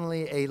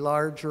certainly a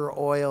larger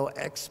oil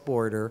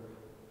exporter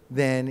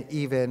than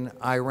even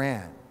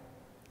Iran.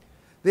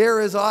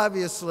 There is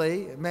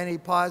obviously many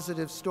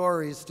positive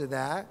stories to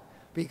that,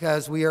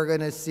 because we are going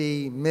to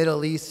see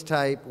Middle East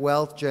type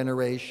wealth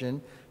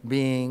generation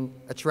being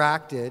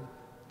attracted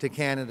to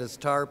Canada's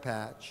tar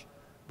patch.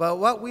 But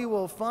what we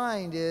will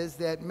find is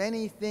that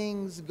many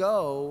things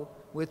go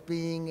with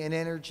being an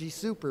energy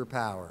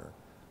superpower,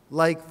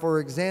 like, for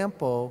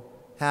example,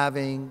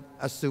 having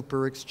a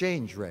super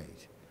exchange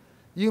rate.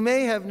 You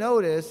may have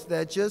noticed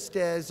that just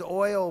as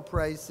oil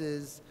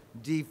prices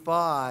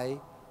defy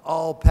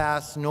all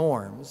past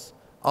norms,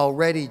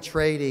 already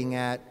trading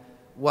at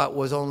what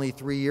was only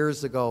 3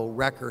 years ago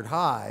record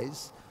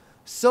highs,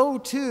 so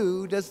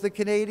too does the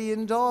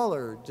Canadian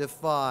dollar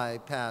defy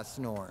past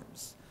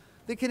norms.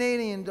 The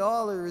Canadian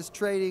dollar is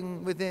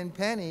trading within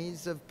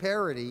pennies of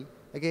parity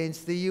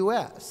against the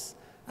US.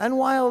 And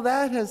while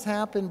that has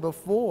happened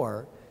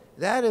before,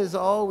 that has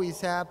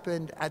always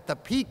happened at the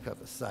peak of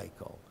a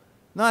cycle,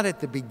 not at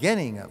the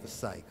beginning of a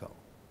cycle.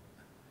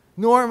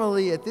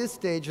 Normally, at this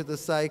stage of the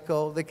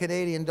cycle, the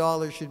Canadian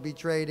dollar should be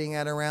trading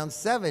at around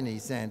 70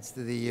 cents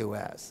to the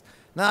US,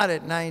 not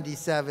at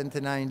 97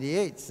 to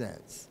 98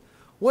 cents.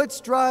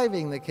 What's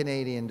driving the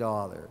Canadian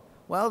dollar?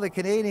 Well, the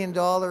Canadian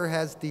dollar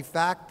has de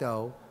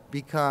facto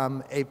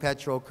become a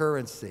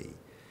petrocurrency.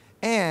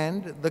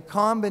 And the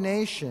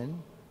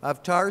combination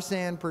of tar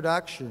sand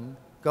production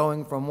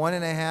going from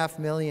 1.5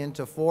 million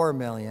to 4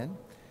 million,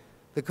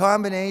 the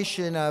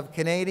combination of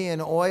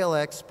Canadian oil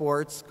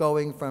exports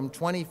going from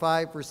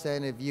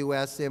 25% of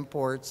US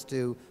imports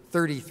to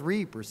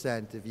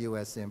 33% of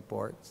US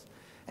imports,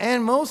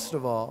 and most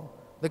of all,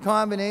 the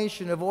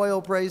combination of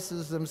oil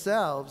prices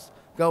themselves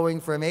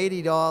going from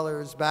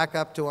 $80 back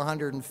up to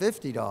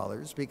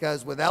 $150,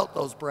 because without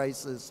those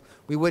prices,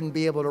 we wouldn't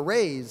be able to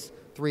raise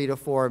 3 to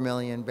 4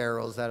 million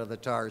barrels out of the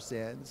tar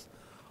sands.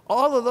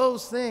 All of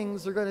those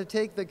things are going to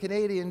take the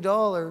Canadian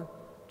dollar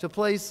to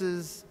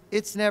places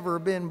it's never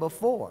been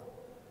before.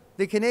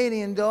 The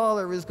Canadian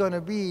dollar is going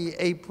to be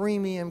a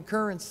premium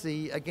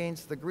currency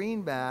against the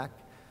greenback,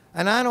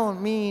 and I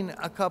don't mean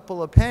a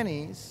couple of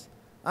pennies.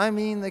 I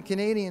mean the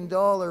Canadian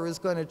dollar is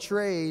going to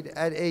trade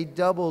at a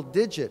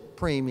double-digit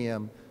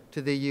premium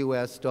to the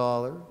US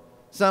dollar,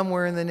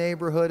 somewhere in the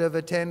neighborhood of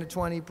a 10 to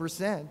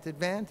 20%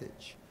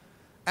 advantage.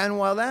 And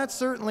while that's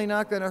certainly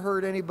not going to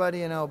hurt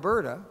anybody in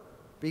Alberta,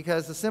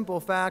 because the simple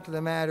fact of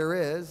the matter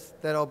is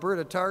that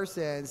Alberta tar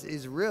sands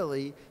is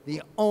really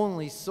the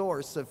only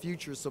source of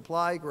future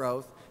supply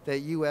growth that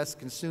US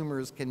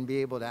consumers can be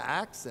able to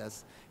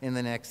access in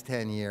the next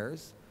 10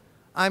 years,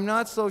 I'm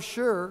not so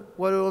sure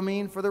what it will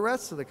mean for the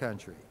rest of the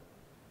country.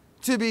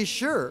 To be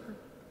sure,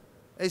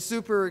 a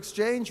super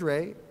exchange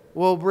rate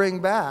will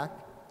bring back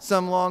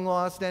some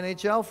long-lost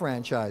NHL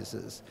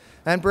franchises.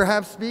 And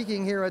perhaps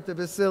speaking here at the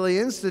Vasily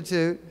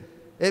Institute,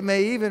 it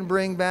may even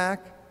bring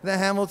back the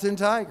Hamilton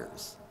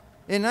Tigers.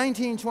 In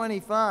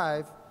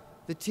 1925,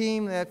 the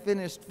team that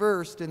finished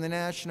first in the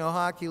National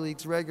Hockey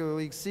League's regular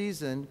league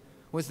season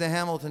was the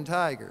Hamilton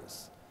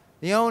Tigers.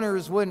 The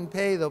owners wouldn't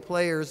pay the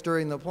players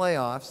during the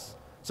playoffs,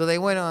 so they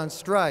went on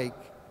strike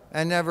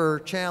and never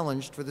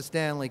challenged for the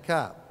Stanley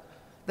Cup.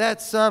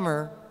 That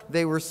summer,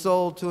 they were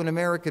sold to an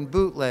American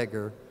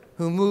bootlegger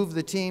who moved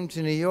the team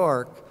to New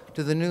York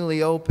to the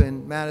newly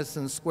opened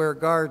Madison Square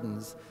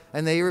Gardens,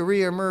 and they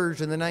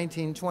reemerged in the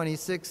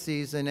 1926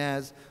 season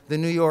as the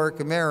New York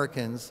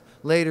Americans,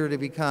 later to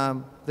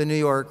become the New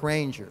York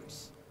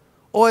Rangers.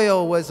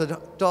 Oil was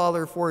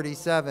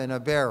 $1.47 a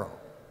barrel.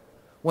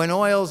 When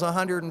oil's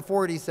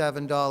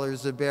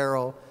 $147 a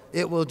barrel,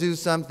 it will do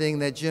something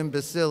that Jim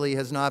Basile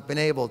has not been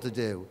able to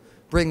do: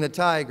 bring the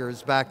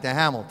Tigers back to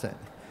Hamilton,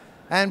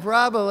 and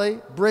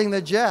probably bring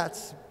the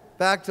Jets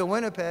back to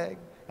Winnipeg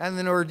and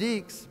the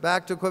Nordiques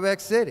back to Quebec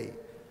City.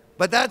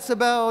 But that's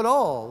about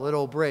all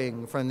it'll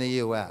bring from the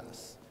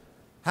US.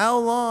 How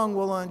long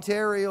will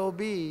Ontario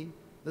be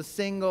the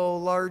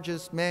single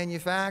largest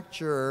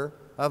manufacturer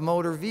of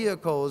motor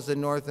vehicles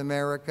in North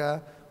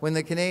America when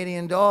the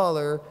Canadian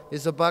dollar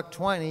is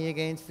 $1.20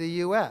 against the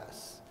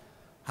US?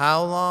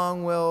 How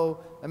long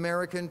will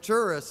American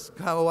tourists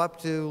go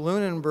up to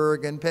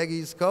Lunenburg and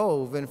Peggy's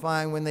Cove and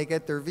find, when they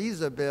get their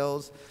visa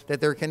bills, that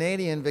their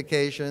Canadian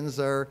vacations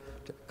are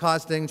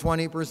costing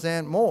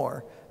 20%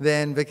 more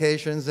than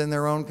vacations in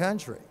their own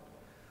country?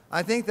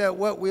 I think that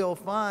what we'll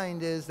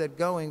find is that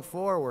going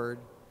forward,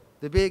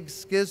 the big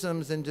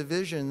schisms and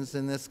divisions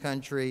in this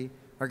country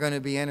are going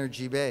to be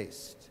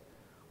energy-based.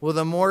 Will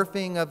the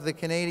morphing of the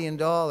Canadian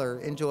dollar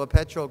into a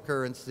petrol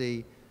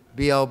currency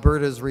be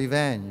Alberta's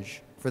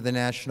revenge for the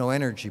National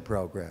Energy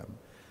Program?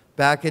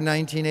 Back in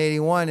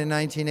 1981 and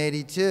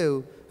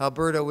 1982,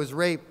 Alberta was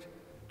raped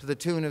to the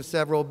tune of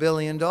several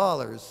 $billions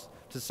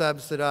to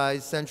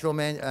subsidize central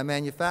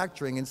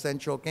manufacturing in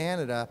central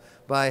Canada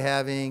by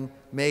having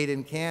made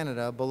in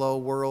Canada below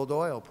world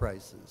oil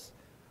prices.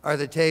 Are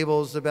the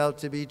tables about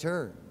to be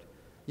turned?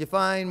 You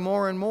find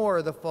more and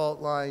more the fault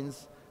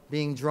lines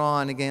being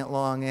drawn against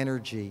long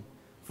energy.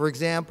 For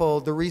example,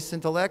 the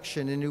recent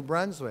election in New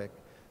Brunswick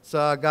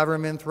saw a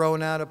government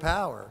thrown out of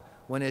power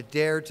when it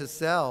dared to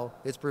sell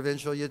its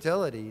provincial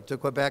utility to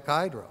Quebec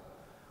Hydro.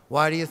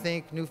 Why do you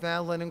think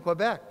Newfoundland and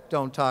Quebec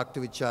don't talk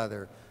to each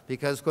other?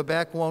 Because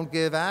Quebec won't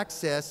give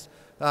access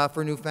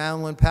for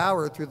Newfoundland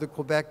power through the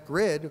Quebec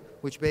grid,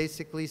 which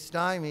basically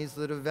stymies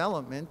the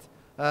development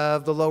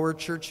of the lower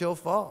Churchill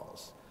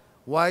Falls.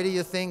 Why do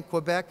you think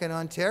Quebec and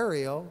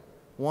Ontario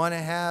want to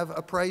have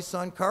a price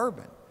on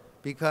carbon?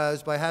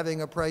 Because by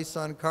having a price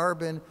on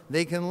carbon,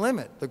 they can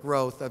limit the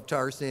growth of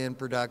tar sand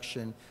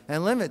production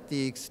and limit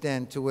the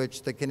extent to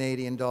which the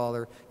Canadian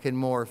dollar can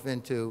morph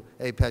into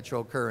a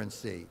petrol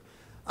currency.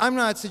 I'm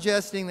not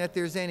suggesting that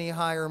there's any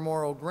higher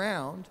moral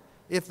ground.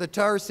 If the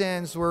tar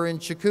sands were in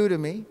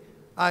Chicoutimi,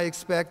 I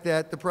expect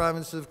that the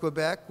province of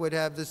Quebec would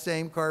have the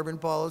same carbon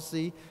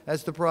policy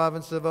as the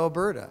province of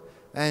Alberta.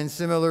 And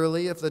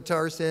similarly, if the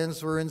tar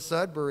sands were in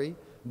Sudbury,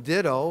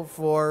 ditto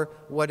for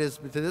what has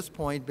to this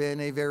point been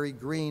a very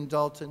green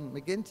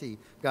Dalton-McGuinty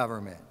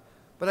government.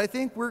 But I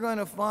think we're going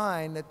to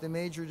find that the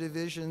major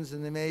divisions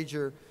and the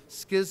major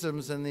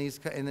schisms in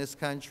this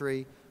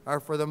country are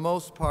for the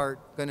most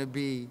part going to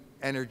be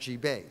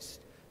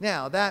energy-based.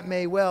 Now, that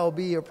may well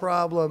be a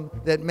problem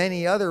that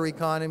many other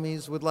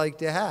economies would like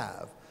to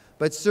have.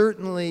 But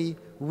certainly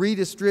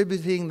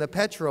redistributing the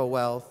petro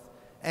wealth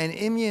and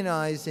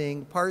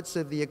immunizing parts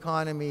of the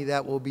economy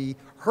that will be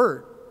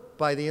hurt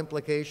by the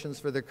implications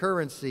for the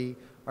currency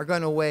are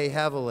going to weigh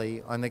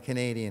heavily on the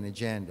Canadian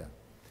agenda.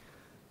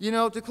 You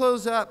know, to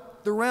close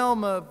up, the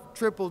realm of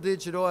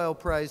triple-digit oil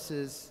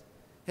prices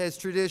has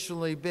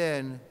traditionally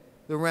been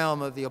the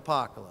realm of the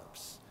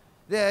apocalypse.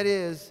 That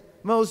is,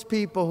 most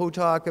people who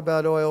talk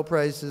about oil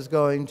prices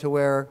going to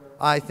where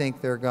I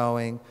think they're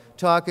going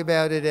talk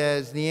about it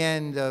as the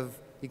end of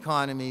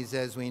economies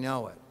as we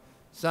know it.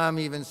 Some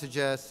even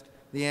suggest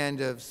the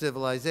end of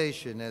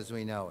civilization as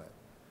we know it.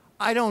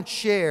 I don't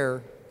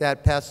share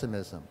that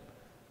pessimism.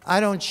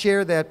 I don't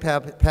share that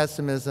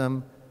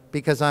pessimism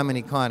because I'm an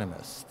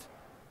economist.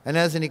 And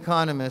as an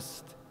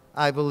economist,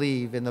 I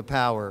believe in the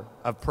power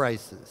of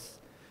prices.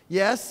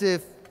 Yes,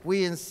 if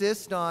we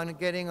insist on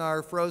getting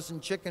our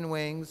frozen chicken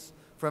wings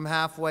from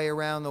halfway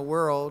around the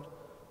world,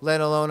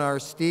 let alone our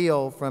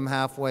steel from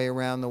halfway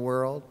around the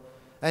world,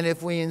 and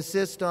if we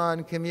insist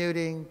on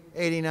commuting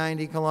 80,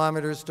 90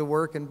 kilometers to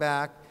work and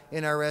back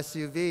in our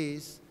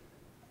SUVs,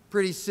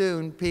 pretty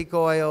soon peak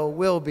oil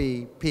will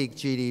be peak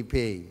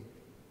GDP.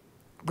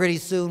 Pretty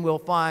soon we'll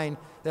find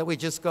that we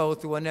just go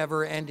through a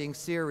never-ending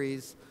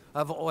series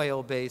of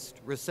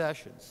oil-based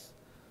recessions.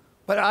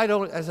 But I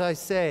don't, as I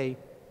say,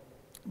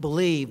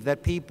 believe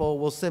that people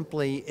will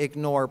simply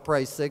ignore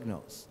price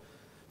signals.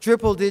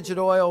 Triple-digit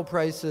oil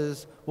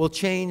prices will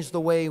change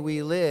the way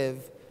we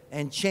live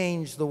and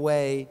change the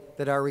way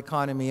that our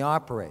economy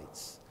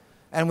operates.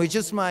 And we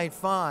just might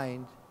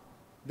find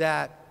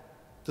that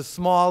the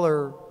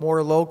smaller,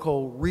 more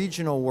local,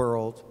 regional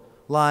world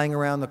lying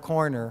around the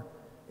corner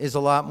is a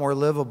lot more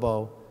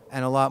livable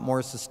and a lot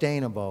more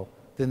sustainable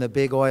than the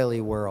big oily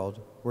world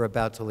we're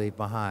about to leave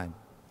behind.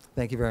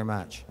 Thank you very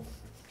much.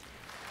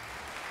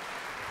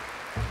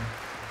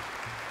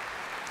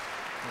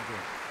 Thank you.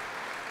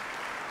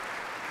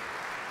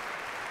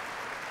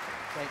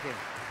 Thank you.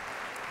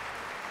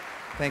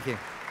 Thank you.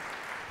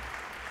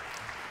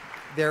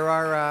 There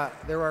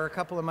are a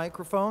couple of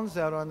microphones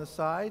out on the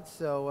side,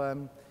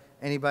 so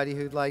anybody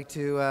who'd like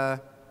to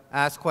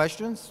ask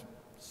questions,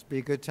 this would be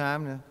a good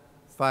time to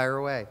fire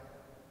away.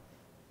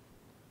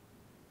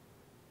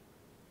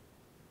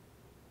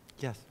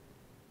 Yes.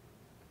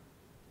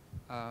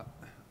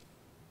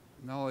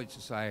 Knowledge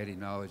society,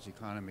 knowledge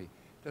economy.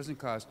 Doesn't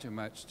cost too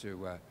much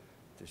to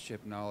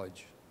ship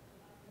knowledge.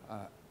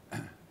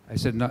 I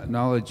said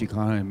knowledge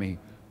economy,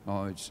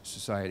 knowledge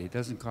society. It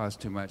doesn't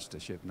cost too much to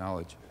ship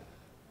knowledge.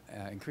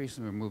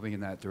 Increasingly we're moving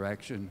in that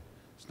direction.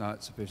 It's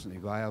not sufficiently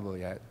viable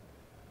yet.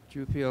 Do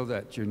you feel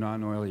that your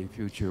non-oily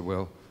future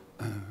will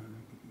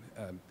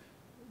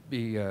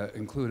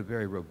include a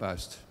very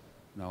robust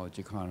knowledge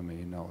economy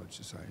and knowledge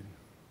society?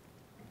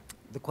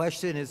 The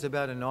question is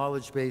about a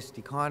knowledge-based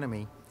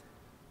economy.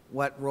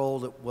 What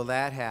role will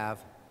that have?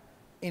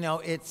 You know,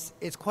 it's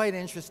quite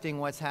interesting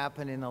what's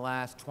happened in the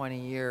last 20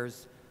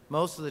 years.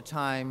 Most of the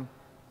time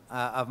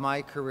of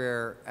my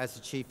career as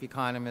the chief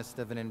economist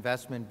of an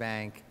investment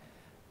bank,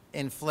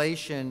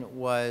 inflation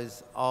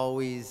was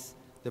always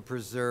the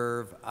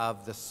preserve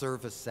of the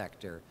service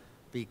sector,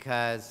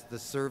 because the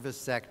service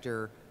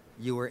sector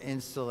you were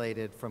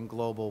insulated from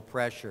global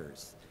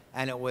pressures.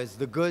 And it was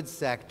the goods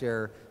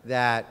sector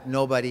that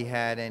nobody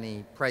had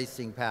any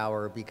pricing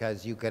power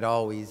because you could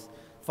always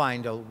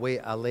find a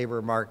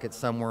labor market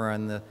somewhere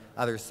on the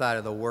other side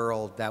of the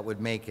world that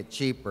would make it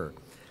cheaper.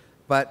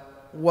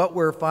 But what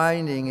we're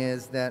finding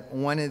is that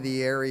one of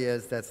the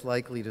areas that's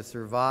likely to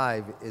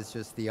survive is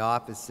just the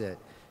opposite.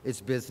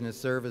 It's business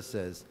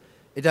services.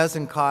 It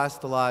doesn't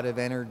cost a lot of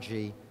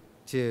energy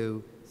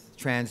to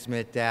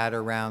transmit data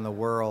around the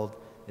world.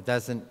 It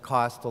doesn't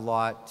cost a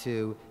lot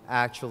to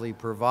actually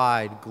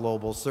provide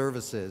global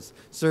services,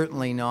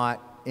 certainly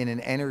not in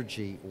an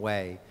energy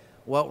way.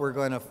 What we're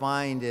going to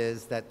find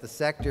is that the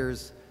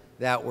sectors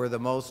that were the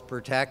most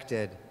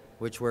protected,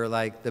 which were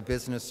like the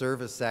business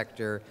service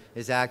sector,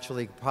 is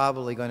actually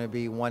probably going to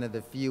be one of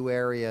the few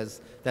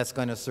areas that's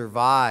going to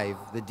survive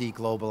the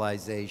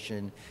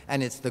deglobalization,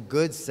 and it's the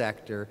goods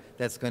sector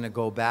that's going to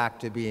go back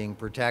to being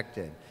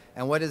protected.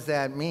 And what does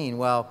that mean?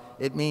 Well,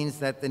 it means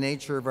that the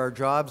nature of our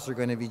jobs are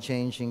going to be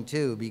changing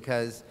too,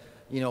 because,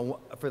 you know,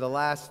 for the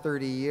last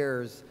 30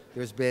 years,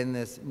 there's been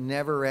this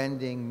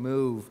never-ending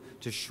move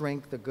to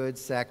shrink the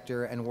goods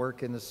sector and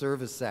work in the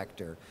service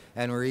sector.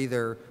 And we're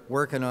either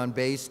working on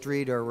Bay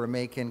Street or we're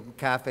making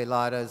cafe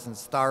lattes and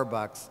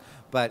Starbucks,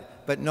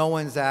 but no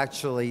one's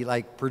actually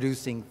like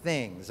producing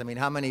things. I mean,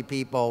 how many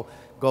people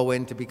go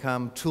in to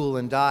become tool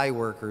and die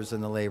workers in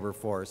the labor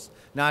force?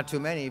 Not too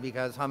many,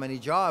 because how many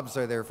jobs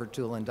are there for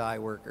tool and die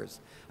workers?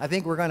 I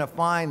think we're going to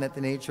find that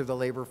the nature of the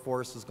labor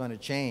force is going to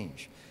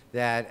change,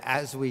 that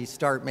as we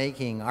start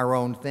making our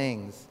own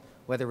things,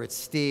 whether it's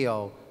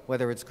steel,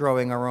 whether it's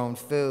growing our own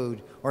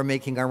food, or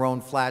making our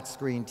own flat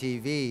screen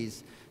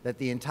TVs, that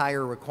the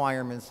entire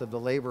requirements of the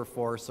labor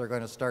force are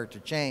going to start to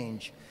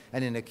change.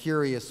 And in a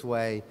curious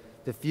way,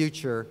 the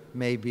future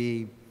may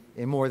be,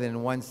 in more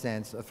than one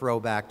sense, a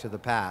throwback to the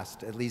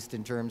past, at least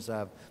in terms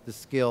of the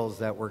skills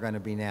that we're going to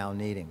be now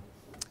needing.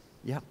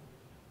 Yeah.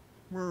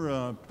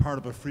 We're part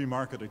of a free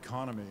market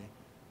economy,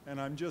 and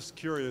I'm just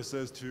curious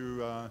as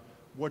to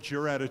what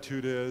your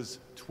attitude is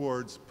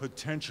towards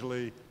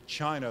potentially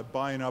China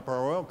buying up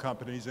our oil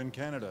companies in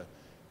Canada.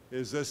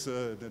 Is this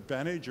an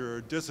advantage or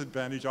a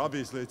disadvantage?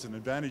 Obviously, it's an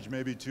advantage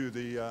maybe to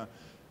the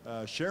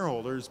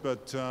shareholders,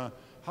 but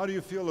how do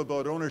you feel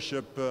about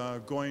ownership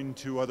going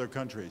to other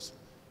countries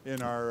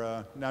in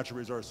our natural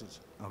resources?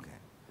 Okay.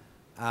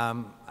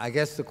 I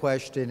guess the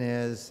question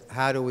is,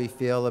 how do we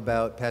feel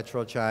about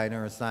PetroChina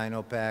or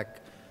Sinopec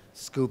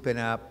scooping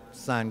up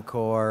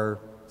Suncor,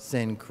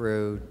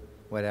 Syncrude,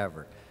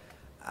 whatever?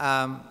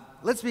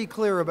 Let's be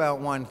clear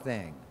about one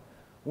thing.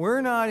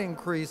 We're not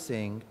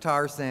increasing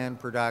tar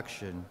sand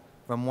production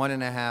from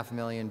 1.5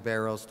 million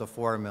barrels to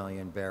 4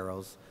 million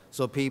barrels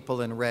so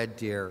people in Red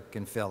Deer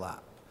can fill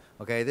up.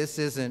 Okay, this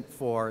isn't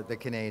for the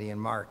Canadian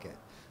market.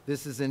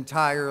 This is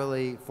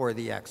entirely for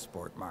the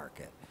export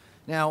market.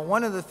 Now,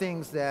 one of the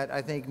things that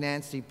I think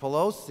Nancy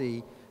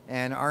Pelosi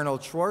and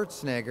Arnold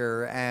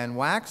Schwarzenegger and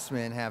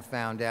Waxman have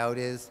found out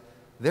is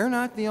they're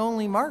not the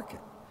only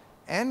market.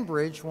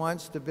 Enbridge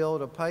wants to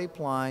build a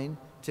pipeline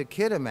to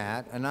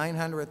Kitimat, a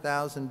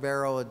 900,000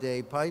 barrel a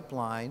day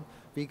pipeline,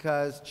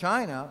 because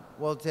China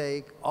will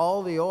take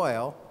all the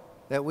oil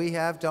that we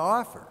have to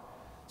offer.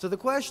 So the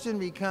question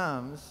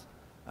becomes,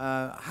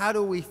 how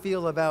do we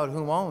feel about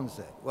who owns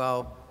it?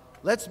 Well,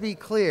 let's be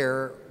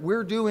clear,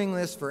 we're doing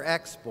this for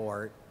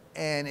export,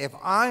 and if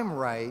I'm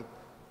right,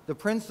 the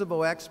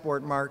principal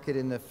export market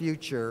in the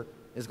future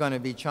is going to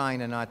be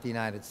China, not the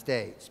United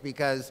States.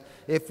 Because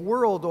if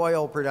world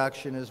oil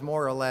production is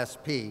more or less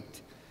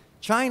peaked,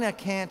 China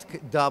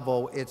can't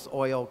double its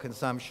oil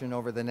consumption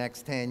over the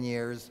next 10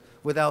 years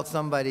without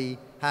somebody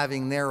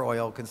having their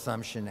oil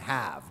consumption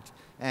halved.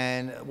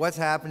 And what's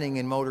happening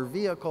in motor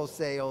vehicle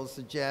sales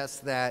suggests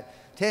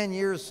that 10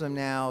 years from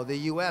now, the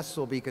US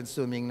will be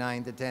consuming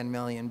 9 to 10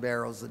 million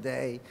barrels a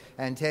day,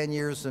 and 10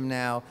 years from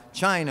now,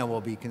 China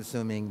will be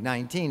consuming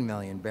 19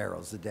 million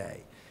barrels a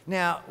day.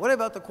 Now, what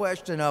about the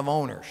question of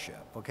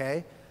ownership,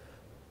 okay?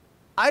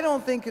 I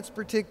don't think it's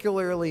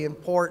particularly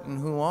important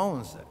who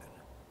owns it.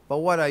 But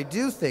what I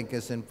do think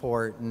is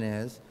important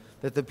is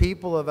that the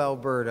people of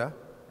Alberta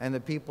and the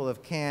people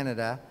of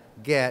Canada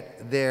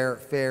get their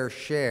fair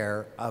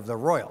share of the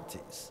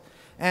royalties.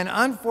 And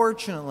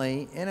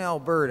unfortunately, in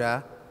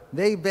Alberta,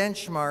 they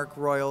benchmark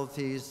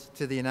royalties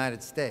to the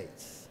United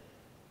States.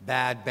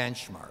 Bad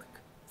benchmark,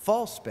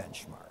 false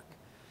benchmark.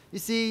 You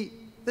see,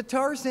 the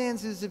tar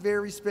sands is a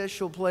very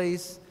special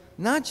place,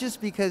 not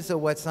just because of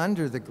what's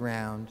under the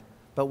ground,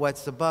 but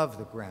what's above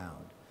the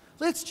ground.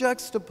 Let's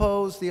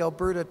juxtapose the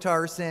Alberta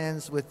tar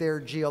sands with their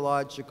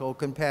geological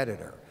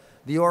competitor,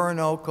 the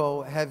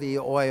Orinoco heavy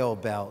oil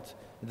belt,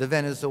 the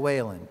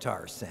Venezuelan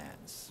tar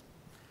sands.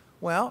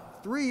 Well,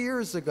 3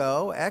 years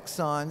ago,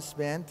 Exxon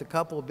spent a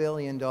couple $2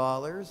 billion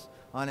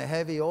on a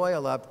heavy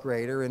oil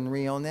upgrader in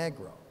Rio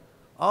Negro.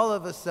 All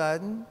of a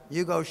sudden,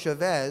 Hugo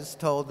Chavez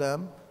told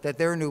them that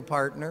their new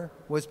partner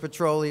was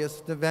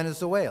Petroleus de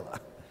Venezuela.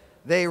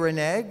 They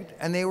reneged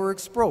and they were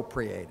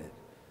expropriated.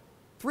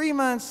 3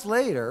 months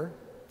later,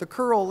 the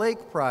Curl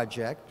Lake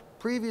project,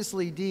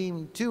 previously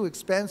deemed too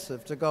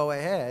expensive to go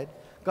ahead,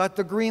 got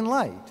the green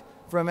light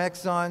from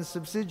Exxon's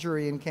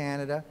subsidiary in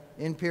Canada,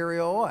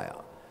 Imperial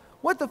Oil.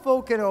 What the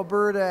folk in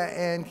Alberta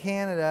and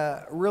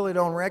Canada really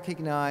don't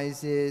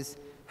recognize is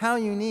how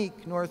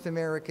unique North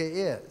America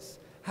is,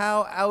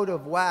 how out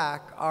of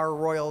whack our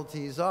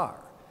royalties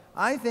are.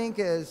 I think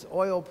as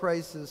oil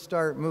prices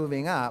start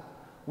moving up,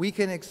 we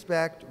can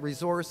expect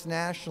resource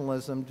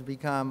nationalism to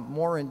become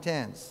more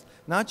intense,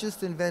 not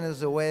just in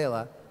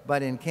Venezuela,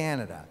 but in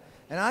Canada.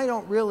 And I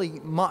don't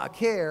really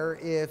care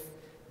if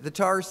the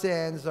tar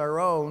sands are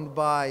owned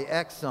by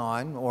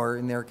Exxon, or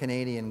in their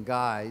Canadian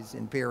guise,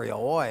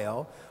 Imperial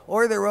Oil,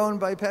 or they're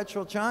owned by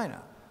PetroChina.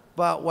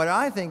 But what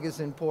I think is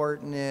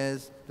important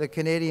is the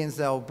Canadians,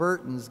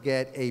 Albertans,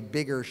 get a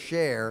bigger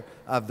share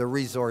of the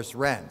resource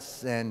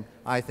rents. And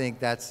I think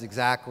that's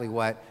exactly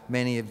what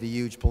many of the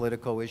huge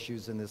political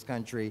issues in this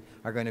country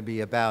are going to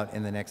be about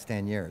in the next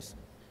 10 years.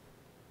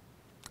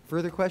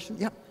 Further questions?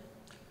 Yeah.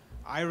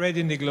 I read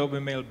in the Globe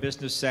and Mail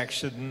business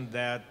section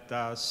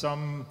that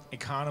some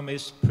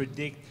economists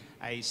predict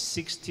a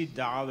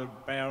 $60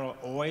 barrel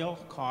oil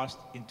cost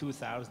in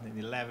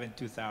 2011,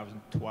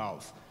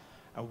 2012.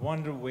 I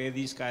wonder where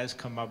these guys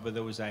come up with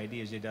those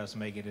ideas. It doesn't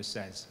make any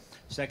sense.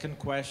 Second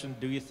question,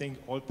 do you think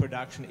oil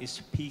production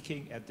is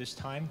peaking at this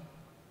time?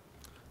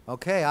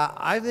 Okay,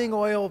 I think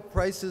oil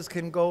prices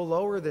can go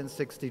lower than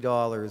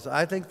 $60.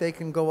 I think they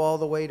can go all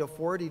the way to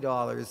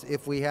 $40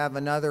 if we have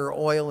another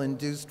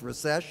oil-induced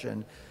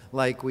recession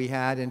like we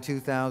had in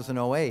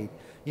 2008.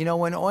 You know,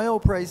 when oil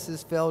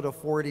prices fell to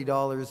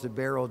 $40 a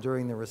barrel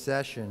during the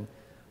recession,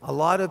 a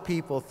lot of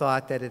people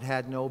thought that it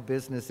had no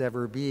business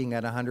ever being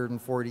at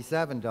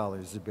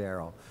 $147 a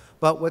barrel.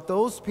 But what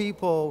those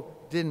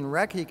people didn't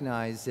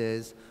recognize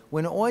is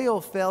when oil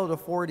fell to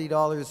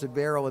 $40 a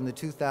barrel in the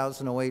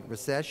 2008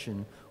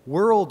 recession,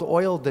 world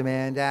oil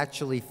demand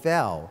actually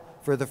fell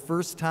for the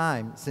first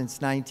time since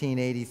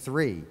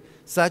 1983.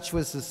 Such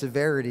was the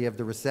severity of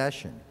the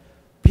recession.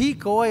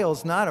 Peak oil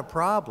is not a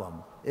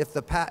problem if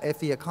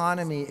the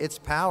economy it's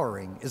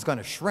powering is going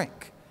to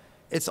shrink.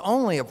 It's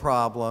only a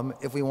problem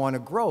if we want to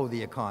grow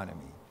the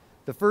economy.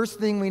 The first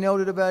thing we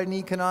noted about an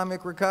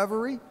economic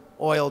recovery,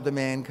 oil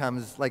demand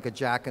comes like a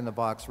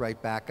jack-in-the-box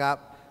right back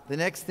up. The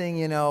next thing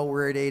you know,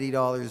 we're at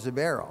 $80 a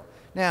barrel.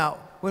 Now,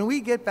 when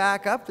we get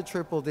back up to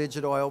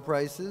triple-digit oil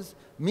prices,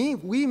 we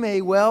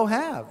may well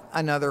have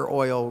another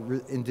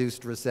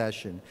oil-induced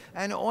recession.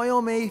 And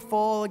oil may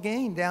fall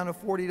again down to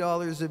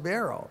 $40 a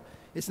barrel.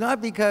 It's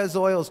not because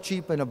oil's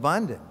cheap and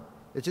abundant.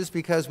 It's just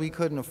because we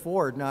couldn't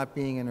afford not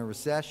being in a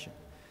recession.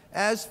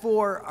 As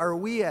for, are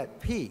we at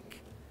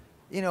peak?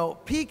 You know,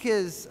 peak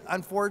is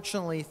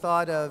unfortunately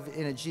thought of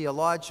in a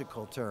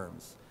geological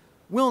terms.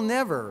 We'll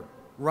never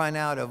run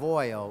out of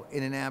oil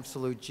in an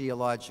absolute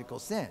geological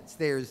sense.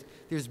 There's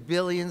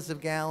billions of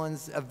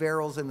gallons of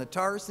barrels in the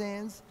tar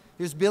sands.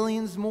 There's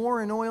billions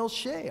more in oil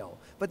shale.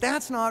 But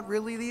that's not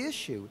really the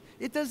issue.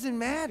 It doesn't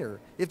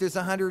matter if there's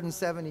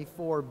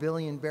 174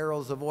 billion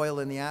barrels of oil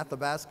in the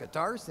Athabasca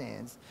tar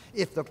sands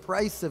if the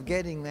price of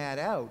getting that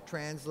out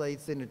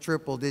translates into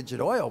triple-digit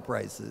oil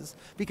prices,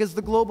 because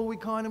the global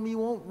economy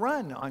won't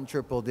run on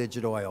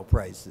triple-digit oil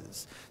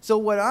prices. So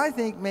what I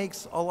think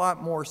makes a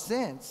lot more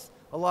sense,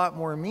 a lot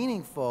more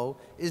meaningful,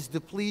 is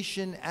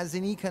depletion as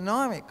an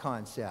economic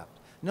concept,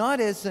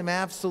 not as some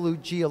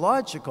absolute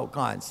geological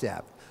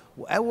concept.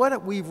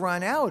 What we've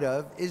run out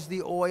of is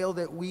the oil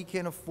that we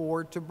can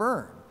afford to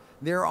burn.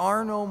 There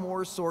are no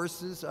more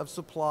sources of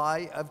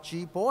supply of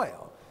cheap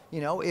oil.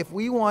 You know, if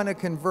we want to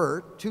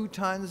convert 2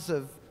 tons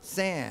of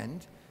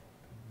sand,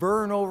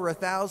 burn over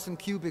 1,000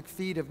 cubic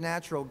feet of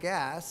natural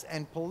gas,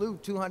 and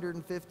pollute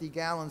 250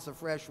 gallons of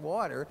fresh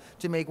water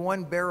to make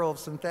 1 barrel of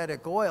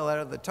synthetic oil out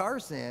of the tar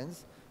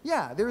sands,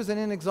 yeah, there's an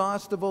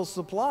inexhaustible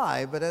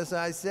supply, but as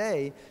I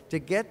say, to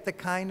get the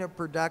kind of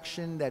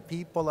production that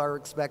people are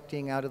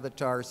expecting out of the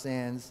tar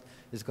sands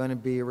is going to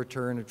be a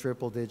return to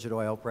triple-digit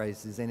oil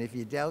prices. And if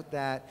you doubt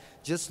that,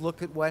 just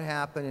look at what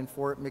happened in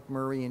Fort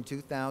McMurray in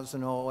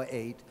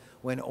 2008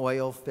 when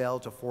oil fell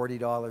to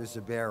 $40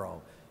 a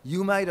barrel.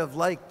 You might have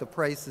liked the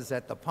prices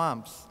at the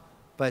pumps,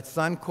 but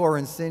Suncor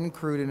and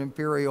Syncrude and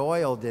Imperial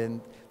Oil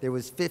didn't. There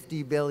was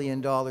 $50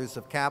 billion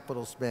of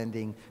capital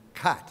spending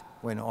cut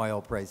when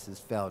oil prices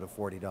fell to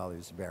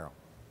 $40 a barrel.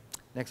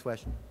 Next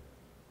question.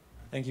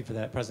 Thank you for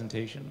that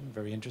presentation,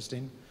 very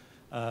interesting.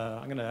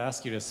 I'm going to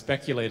ask you to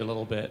speculate a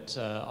little bit.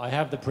 I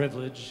have the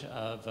privilege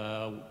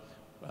of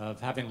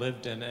having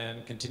lived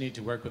and continued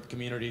to work with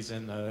communities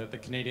in the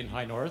Canadian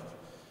High North,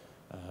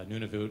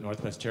 Nunavut,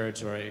 Northwest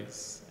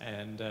Territories,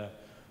 and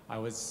I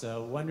was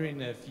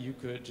wondering if you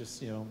could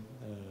just,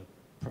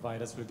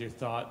 provide us with your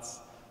thoughts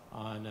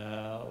on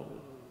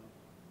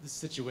the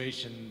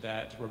situation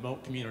that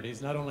remote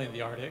communities, not only in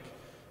the Arctic,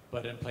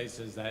 but in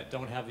places that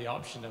don't have the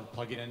option of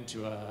plugging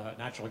into a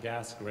natural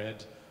gas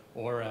grid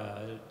or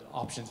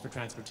options for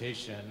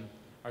transportation,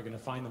 are going to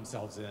find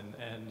themselves in,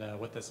 and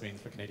what this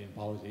means for Canadian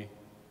polity.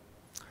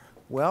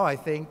 Well, I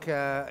think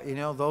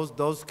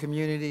those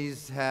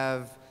communities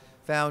have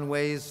found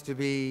ways to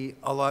be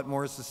a lot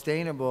more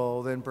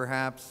sustainable than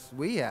perhaps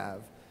we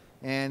have,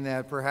 and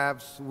that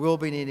perhaps we'll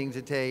be needing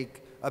to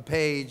take a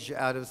page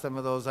out of some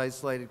of those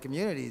isolated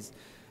communities.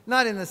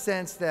 Not in the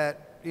sense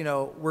that, you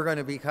know, we're going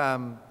to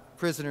become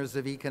prisoners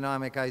of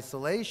economic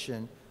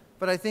isolation,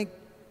 but I think,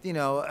 you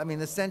know, I mean,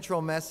 the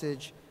central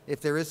message,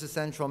 if there is a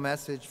central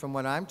message from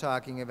what I'm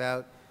talking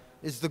about,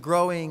 is the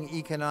growing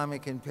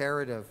economic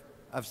imperative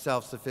of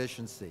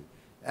self-sufficiency.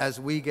 As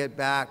we get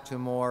back to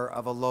more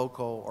of a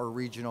local or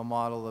regional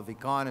model of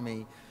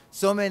economy,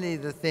 so many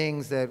of the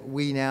things that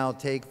we now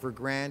take for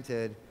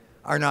granted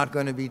are not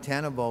going to be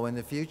tenable in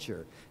the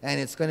future. And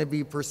it's going to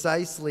be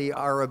precisely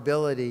our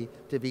ability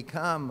to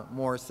become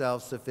more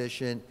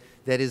self-sufficient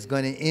that is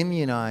going to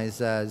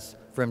immunize us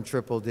from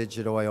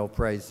triple-digit oil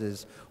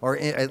prices, or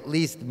at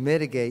least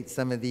mitigate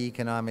some of the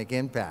economic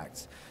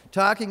impacts.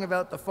 Talking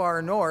about the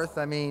far north,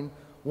 I mean,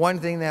 one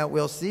thing that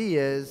we'll see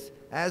is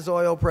as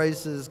oil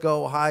prices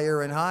go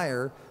higher and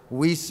higher,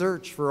 we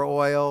search for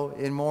oil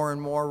in more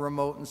and more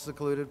remote and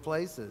secluded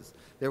places.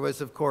 There was,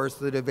 of course,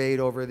 the debate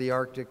over the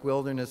Arctic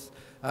Wilderness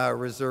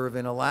Reserve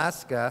in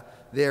Alaska.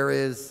 There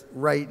is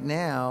right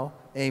now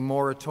a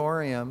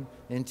moratorium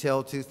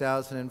until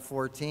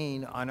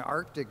 2014 on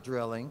Arctic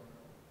drilling.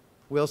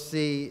 We'll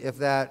see if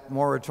that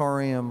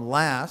moratorium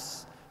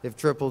lasts, if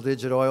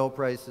triple-digit oil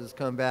prices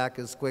come back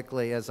as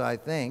quickly as I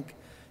think.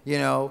 You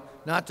know,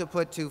 not to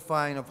put too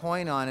fine a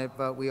point on it,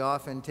 but we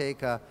often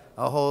take a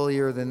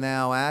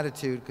holier-than-thou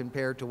attitude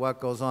compared to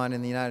what goes on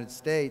in the United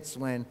States.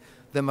 When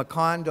the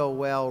Macondo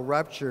well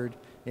ruptured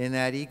in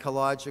that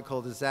ecological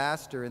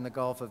disaster in the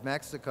Gulf of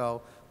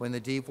Mexico, when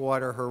the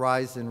Deepwater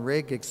Horizon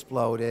rig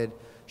exploded,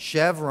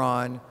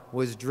 Chevron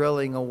was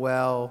drilling a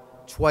well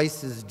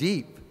twice as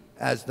deep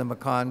as the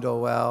Macondo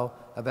well,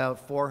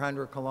 about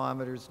 400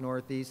 kilometers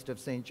northeast of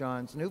St.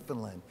 John's,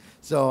 Newfoundland.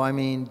 So, I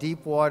mean,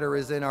 deep water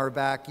is in our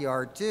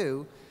backyard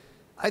too.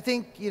 I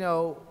think, you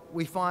know,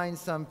 we find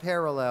some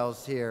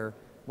parallels here,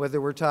 whether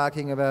we're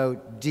talking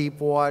about deep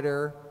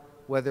water,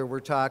 whether we're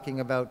talking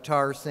about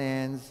tar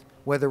sands,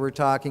 whether we're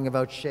talking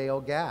about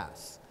shale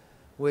gas,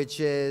 which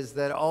is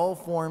that all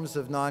forms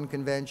of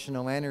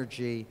non-conventional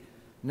energy,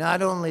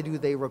 not only do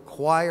they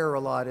require a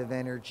lot of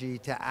energy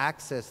to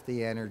access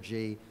the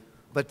energy,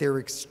 but they're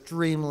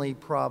extremely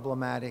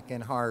problematic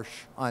and harsh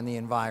on the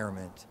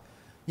environment.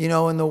 You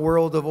know, in the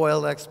world of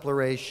oil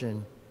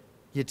exploration,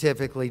 you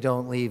typically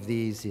don't leave the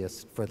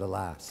easiest for the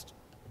last.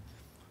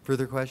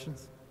 Further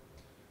questions?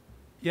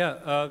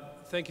 Yeah,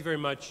 thank you very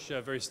much.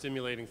 Very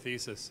stimulating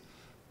thesis.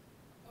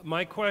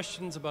 My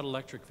question's about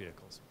electric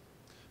vehicles.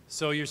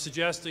 So you're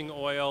suggesting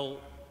oil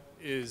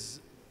is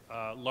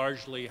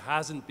largely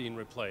hasn't been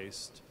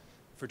replaced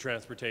for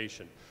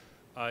transportation.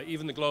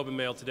 Even the Globe and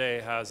Mail today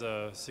has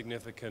a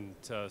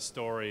significant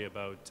story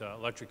about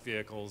electric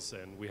vehicles,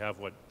 and we have,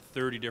 what,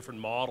 30 different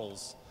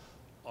models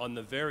on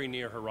the very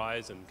near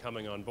horizon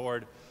coming on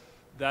board.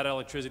 That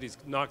electricity is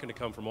not going to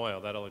come from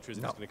oil. That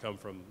electricity is going to come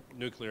from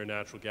nuclear,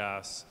 natural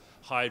gas,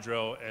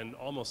 hydro, and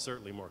almost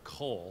certainly more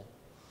coal.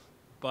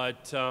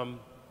 But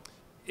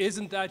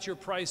isn't that your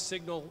price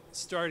signal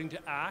starting to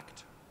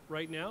act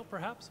right now,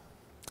 perhaps?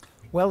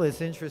 Well,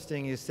 it's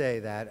interesting you say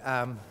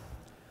that.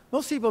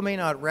 Most people may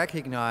not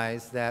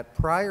recognize that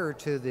prior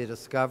to the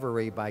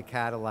discovery by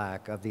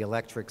Cadillac of the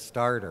electric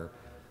starter,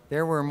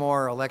 there were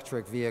more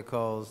electric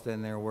vehicles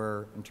than there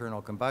were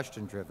internal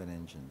combustion-driven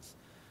engines.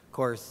 Of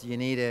course, you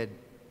needed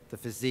the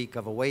physique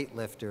of a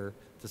weightlifter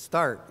to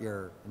start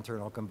your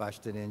internal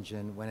combustion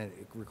engine when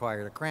it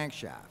required a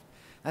crankshaft.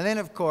 And then,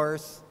 of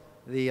course,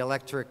 the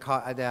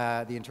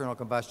internal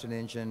combustion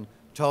engine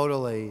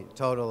totally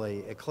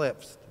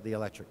eclipsed the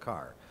electric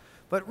car.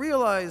 But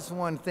realize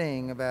one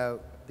thing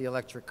about the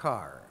electric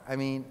car. I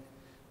mean,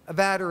 a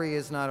battery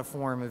is not a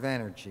form of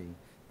energy,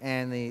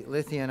 and the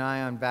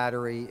lithium-ion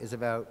battery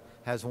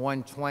has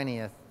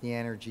 1/20th the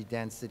energy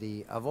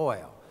density of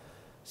oil.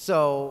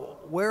 So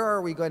where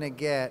are we going to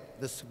get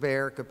the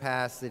spare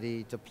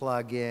capacity to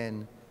plug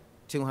in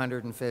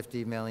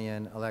 250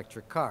 million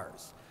electric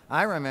cars?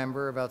 I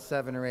remember about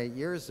 7 or 8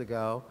 years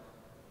ago,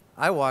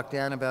 I walked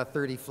down about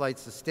 30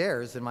 flights of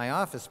stairs in my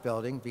office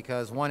building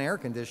because one air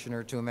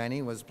conditioner too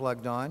many was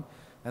plugged on,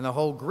 and the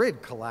whole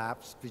grid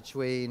collapsed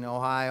between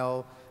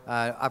Ohio,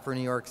 Upper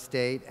New York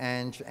State,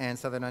 and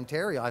Southern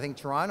Ontario. I think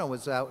Toronto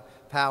was out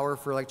power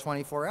for like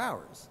 24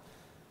 hours.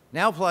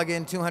 Now plug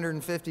in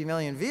 250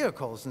 million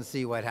vehicles and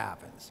see what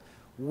happens.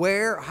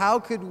 How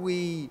could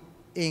we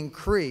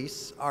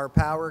increase our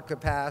power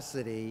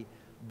capacity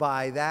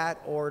by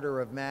that order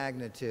of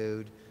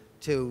magnitude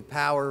to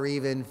power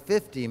even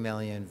 50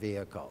 million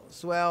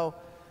vehicles? Well,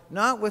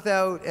 not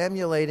without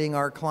emulating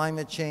our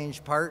climate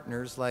change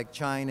partners like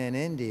China and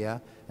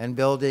India and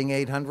building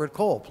 800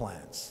 coal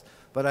plants.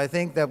 But I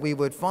think that we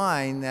would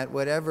find that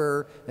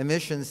whatever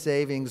emission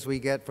savings we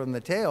get from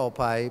the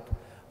tailpipe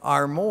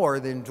are more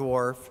than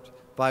dwarfed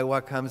by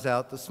what comes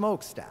out the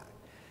smokestack.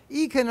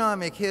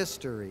 Economic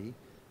history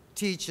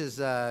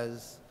teaches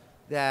us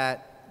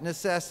that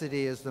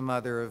necessity is the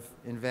mother of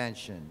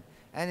invention.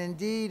 And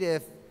indeed,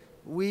 if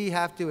we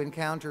have to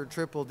encounter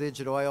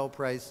triple-digit oil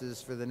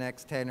prices for the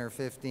next 10 or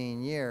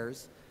 15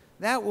 years,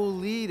 that will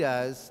lead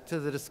us to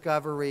the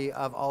discovery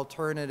of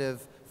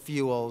alternative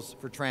fuels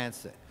for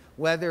transit.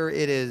 whether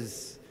it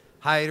is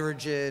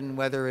hydrogen,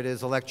 whether it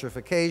is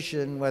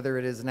electrification, whether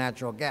it is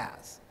natural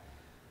gas.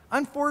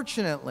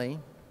 Unfortunately,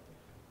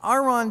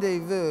 our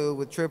rendezvous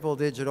with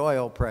triple-digit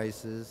oil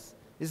prices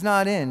is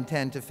not in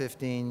 10 to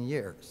 15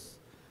 years.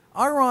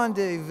 Our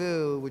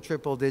rendezvous with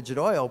triple-digit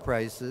oil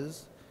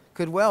prices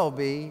could well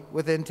be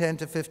within 10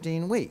 to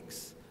 15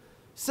 weeks.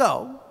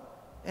 So,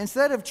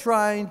 instead of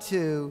trying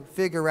to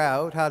figure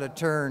out how to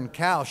turn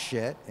cow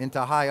shit into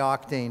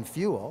high-octane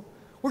fuel,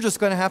 we're just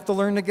going to have to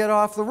learn to get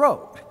off the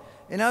road.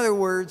 In other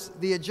words,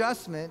 the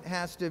adjustment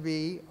has to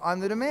be on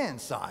the demand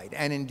side.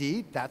 And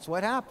indeed, that's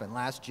what happened.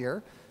 Last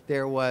year,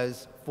 there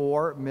was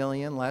 4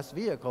 million less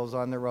vehicles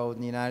on the road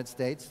in the United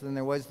States than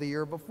there was the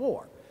year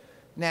before.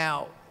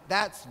 Now,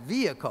 that's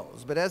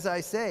vehicles, but as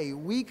I say,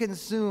 we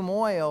consume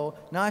oil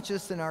not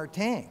just in our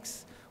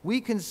tanks.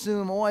 We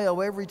consume oil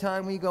every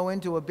time we go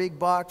into a big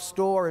box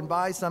store and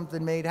buy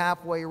something made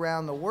halfway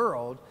around the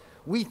world.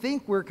 We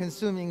think we're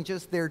consuming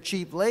just their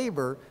cheap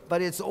labor,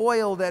 but it's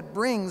oil that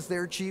brings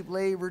their cheap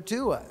labor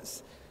to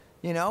us.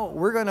 You know,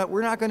 we're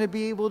not going to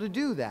be able to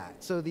do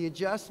that. So the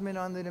adjustment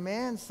on the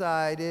demand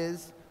side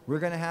is we're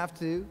going to have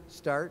to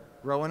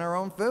start growing our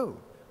own food.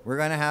 We're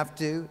going to have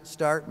to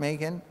start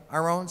making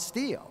our own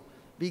steel,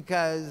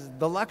 because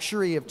the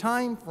luxury of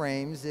time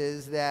frames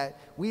is that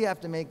we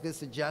have to make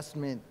this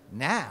adjustment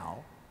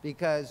now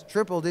because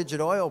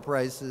triple-digit oil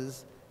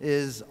prices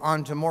is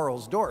on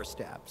tomorrow's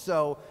doorstep.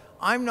 So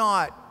I'm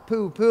not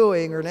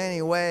poo-pooing or in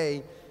any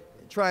way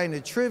trying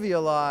to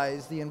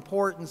trivialize the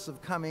importance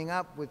of coming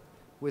up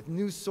with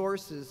new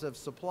sources of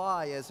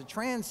supply as a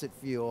transit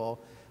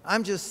fuel.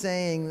 I'm just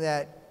saying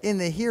that in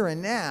the here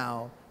and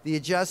now, the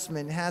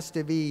adjustment has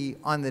to be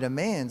on the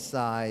demand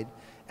side.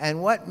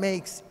 And what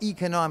makes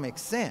economic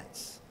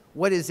sense?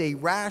 What is a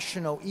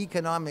rational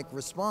economic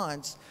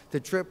response to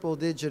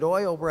triple-digit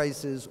oil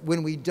prices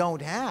when we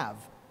don't have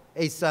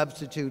a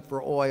substitute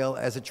for oil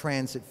as a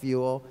transit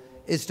fuel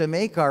is to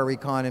make our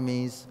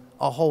economies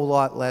a whole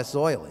lot less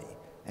oily.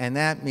 And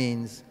that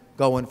means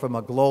going from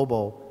a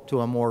global to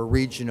a more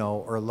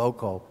regional or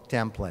local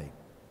template.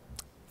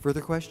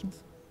 Further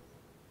questions?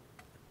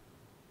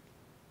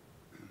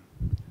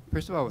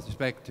 First of all, with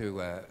respect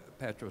to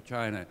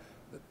PetroChina,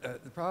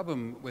 the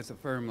problem with a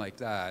firm like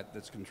that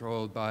that's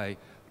controlled by a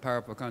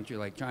powerful country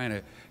like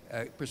China,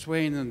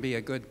 persuading them to be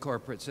a good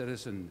corporate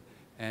citizen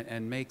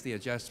and make the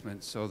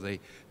adjustments so they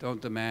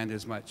don't demand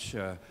as much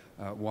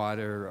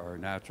water or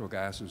natural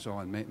gas and so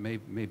on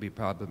may be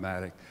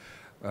problematic.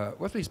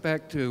 With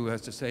respect to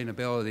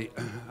sustainability,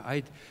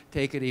 I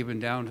take it even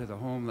down to the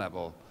home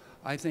level.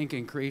 I think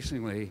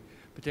increasingly,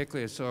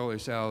 particularly as solar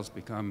cells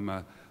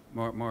become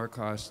more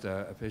cost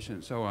efficient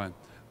and so on,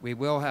 we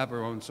will have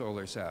our own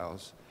solar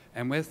cells.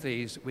 And with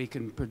these, we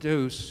can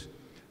produce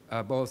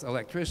both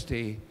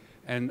electricity,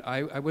 and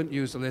I wouldn't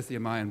use a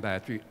lithium-ion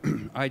battery.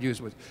 I'd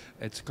use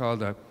it's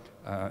called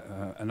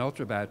an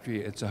ultra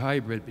battery. It's a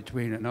hybrid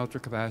between an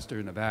ultracapacitor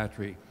and a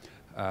battery,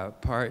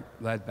 part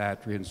lead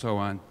battery and so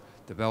on,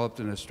 developed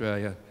in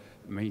Australia,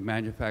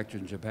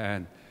 manufactured in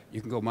Japan. You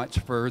can go much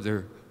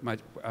further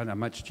on a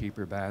much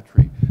cheaper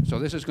battery. So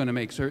this is going to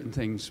make certain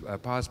things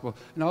possible.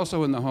 And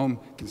also in the home,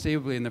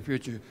 conceivably in the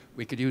future,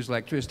 we could use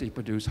electricity to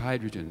produce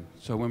hydrogen.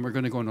 So when we're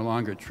going to go on a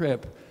longer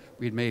trip,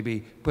 we'd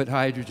maybe put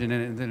hydrogen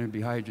in it, and then there'd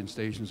be hydrogen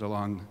stations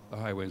along the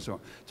highway and so on.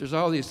 There's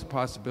all these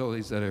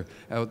possibilities that are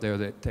out there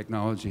that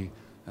technology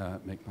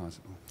make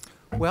possible.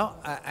 Well,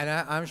 and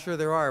I'm sure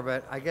there are,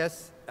 but I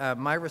guess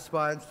my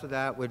response to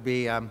that would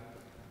be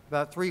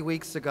about 3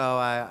 weeks ago,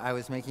 I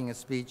was making a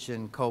speech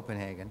in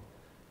Copenhagen.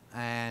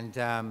 And,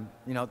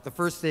 you know, the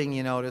first thing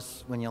you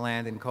notice when you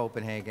land in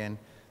Copenhagen,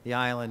 the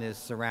island is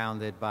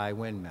surrounded by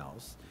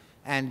windmills.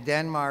 And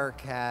Denmark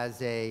has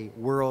a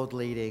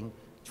world-leading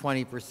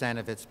 20%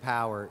 of its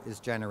power is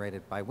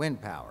generated by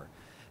wind power.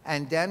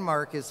 And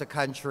Denmark is a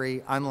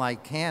country,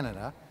 unlike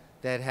Canada,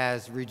 that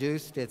has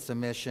reduced its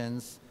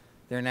emissions.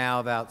 They're now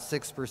about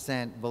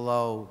 6%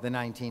 below the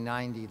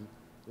 1990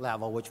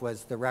 level, which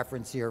was the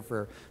reference here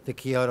for the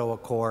Kyoto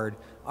Accord.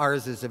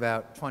 Ours is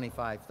about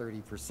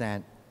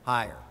 25–30%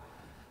 higher.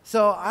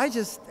 So I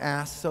just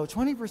asked, so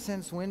 20%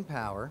 is wind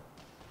power.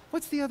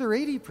 What's the other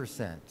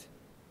 80%?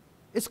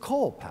 It's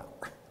coal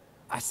power.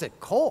 I said,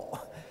 coal?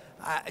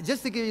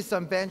 Just to give you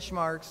some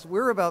benchmarks,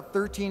 we're about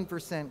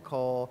 13%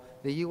 coal.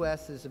 The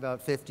US is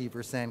about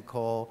 50%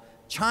 coal.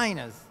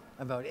 China's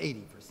about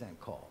 80%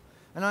 coal.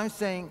 And I'm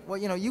saying, well,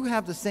 you know, you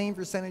have the same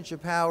percentage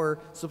of power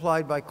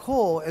supplied by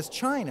coal as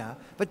China,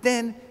 but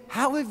then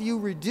how have you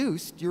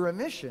reduced your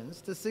emissions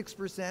to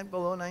 6%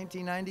 below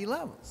 1990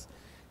 levels?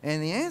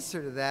 And the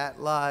answer to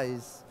that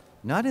lies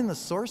not in the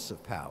source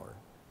of power,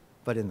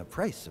 but in the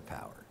price of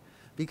power.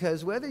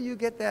 Because whether you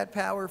get that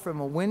power from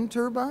a wind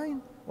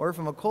turbine or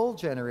from a coal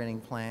generating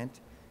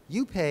plant,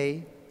 you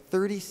pay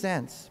 30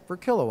 cents per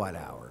kilowatt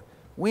hour.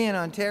 We in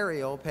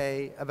Ontario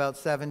pay about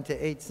 7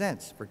 to 8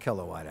 cents per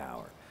kilowatt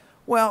hour.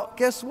 Well,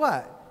 guess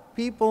what?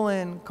 People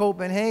in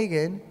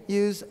Copenhagen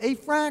use a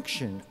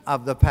fraction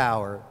of the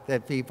power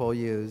that people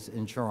use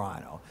in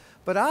Toronto.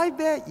 But I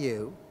bet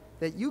you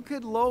that you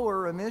could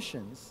lower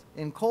emissions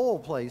in coal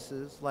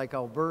places like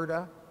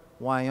Alberta,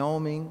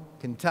 Wyoming,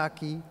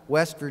 Kentucky,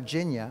 West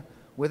Virginia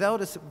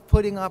without us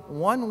putting up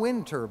one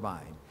wind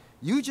turbine.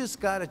 You just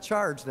got to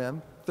charge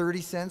them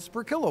 30 cents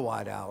per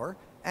kilowatt hour,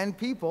 and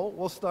people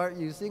will start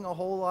using a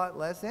whole lot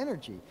less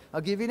energy.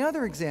 I'll give you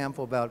another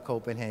example about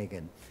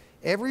Copenhagen.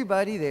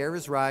 Everybody there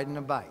is riding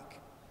a bike.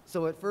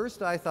 So at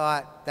first I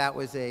thought that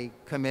was a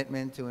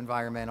commitment to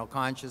environmental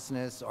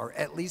consciousness or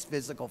at least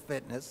physical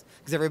fitness,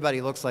 because everybody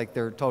looks like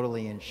they're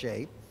totally in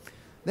shape.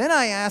 Then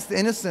I asked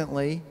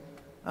innocently,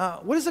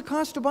 what does it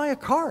cost to buy a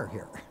car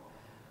here?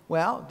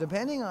 Well,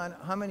 depending on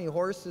how many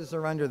horses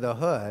are under the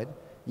hood,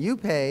 you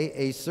pay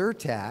a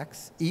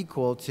surtax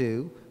equal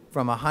to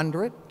from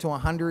 100 to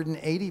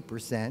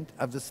 180%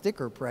 of the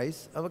sticker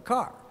price of a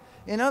car.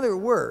 In other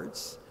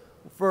words,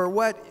 for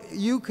what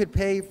you could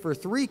pay for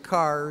 3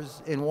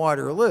 cars in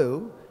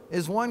Waterloo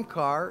is 1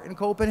 car in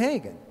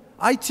Copenhagen.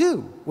 I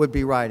too would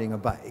be riding a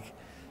bike.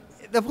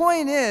 The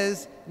point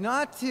is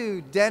not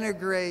to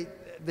denigrate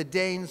the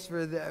Danes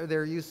for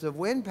their use of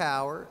wind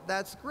power.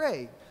 That's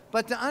great.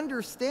 But to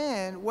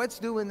understand what's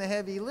doing the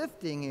heavy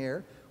lifting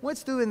here,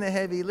 what's doing the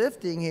heavy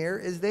lifting here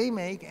is they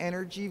make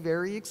energy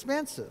very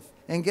expensive.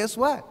 And guess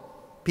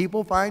what?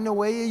 People find a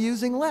way of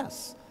using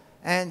less.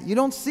 And you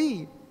don't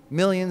see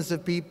millions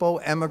of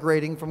people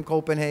emigrating from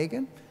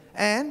Copenhagen,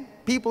 and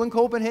people in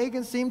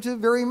Copenhagen seem to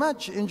very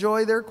much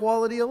enjoy their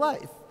quality of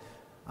life.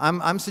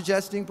 I'm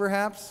suggesting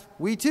perhaps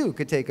we too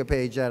could take a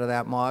page out of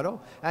that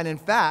model, and in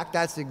fact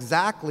that's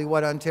exactly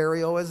what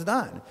Ontario has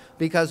done,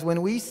 because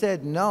when we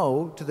said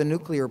no to the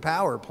nuclear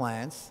power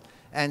plants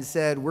and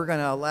said we're going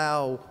to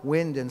allow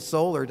wind and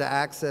solar to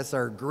access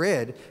our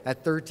grid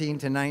at 13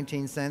 to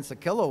 19 cents a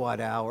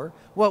kilowatt hour,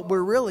 what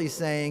we're really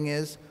saying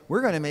is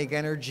we're going to make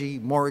energy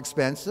more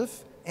expensive,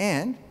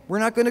 and we're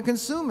not going to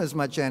consume as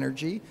much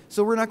energy,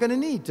 so we're not going to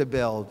need to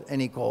build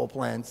any coal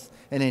plants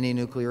and any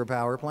nuclear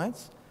power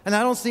plants. And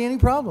I don't see any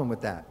problem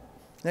with that.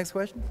 Next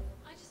question.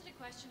 I just had a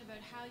question about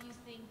how you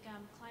think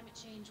climate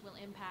change will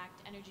impact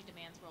energy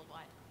demands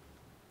worldwide.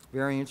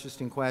 Very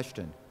interesting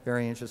question.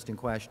 Very interesting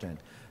question.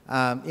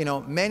 You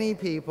know, many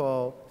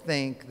people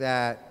think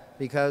that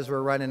because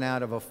we're running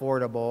out of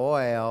affordable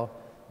oil,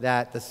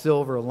 that the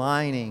silver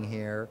lining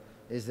here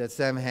is that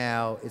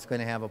somehow it's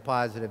going to have a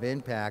positive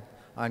impact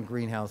on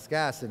greenhouse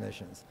gas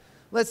emissions.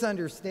 Let's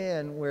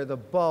understand where the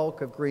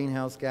bulk of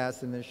greenhouse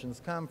gas emissions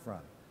come from.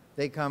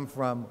 They come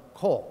from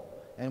coal.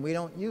 And we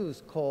don't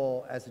use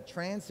coal as a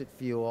transit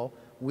fuel.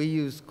 We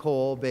use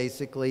coal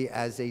basically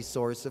as a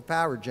source of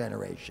power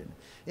generation.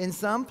 In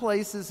some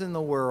places in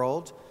the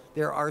world,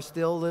 there are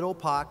still little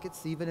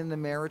pockets, even in the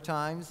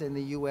Maritimes in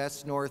the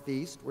U.S.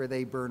 Northeast, where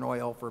they burn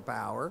oil for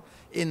power.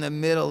 In the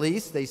Middle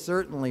East, they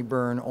certainly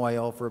burn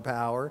oil for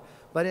power.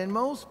 But in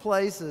most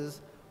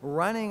places,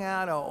 running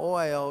out of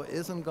oil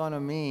isn't going to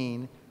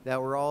mean that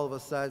we're all of a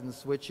sudden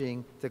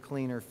switching to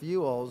cleaner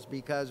fuels,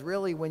 because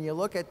really when you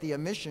look at the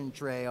emission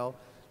trail,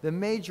 the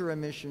major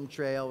emission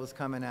trail is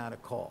coming out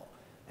of coal.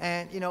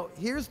 And you know,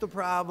 here's the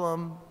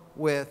problem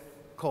with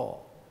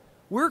coal.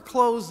 We're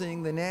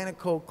closing the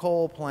Nanticoke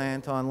coal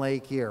plant on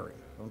Lake Erie,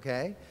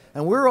 okay?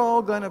 And we're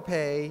all going to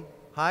pay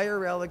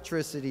higher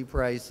electricity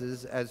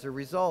prices as a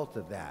result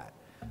of that.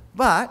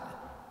 But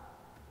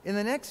in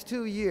the next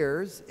 2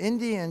 years,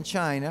 India and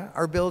China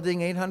are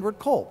building 800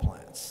 coal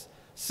plants.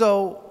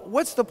 So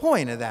what's the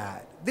point of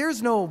that?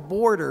 There's no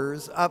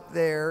borders up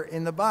there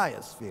in the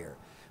biosphere.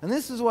 And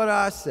this is what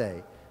I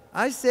say.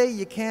 I say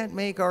you can't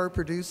make our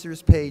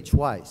producers pay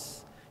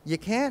twice. You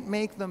can't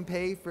make them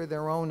pay for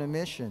their own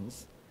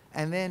emissions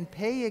and then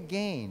pay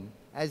again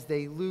as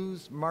they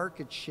lose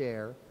market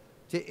share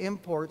to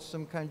imports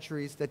from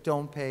countries that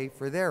don't pay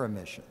for their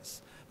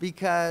emissions.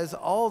 Because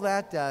all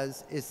that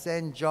does is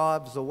send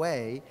jobs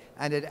away,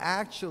 and it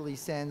actually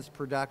sends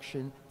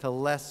production to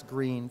less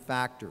green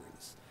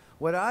factories.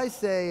 What I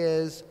say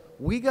is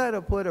we got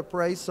to put a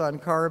price on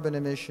carbon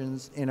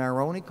emissions in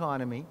our own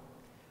economy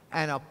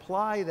and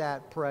apply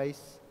that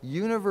price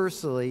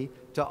universally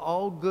to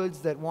all goods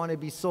that want to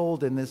be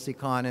sold in this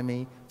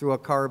economy through a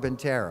carbon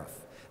tariff.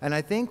 And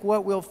I think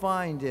what we'll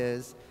find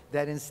is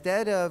that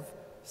instead of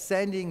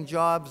sending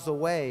jobs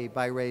away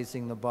by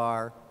raising the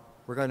bar,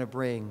 we're going to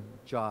bring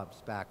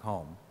jobs back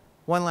home.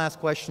 One last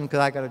question, because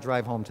I got to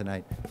drive home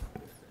tonight.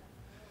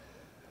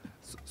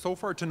 So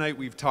far tonight,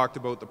 we've talked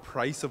about the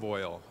price of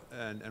oil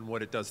and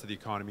what it does to the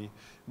economy.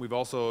 You've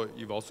also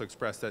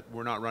expressed that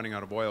we're not running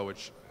out of oil,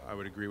 which I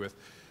would agree with.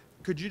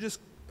 Could you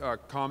just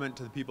comment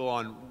to the people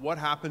on what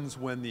happens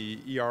when the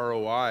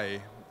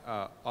EROI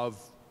of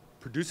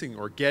producing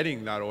or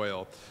getting that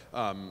oil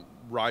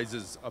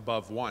rises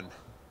above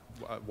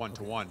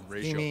 1-to-1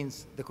 ratio? He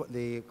means,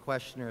 the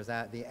questioner is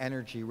at the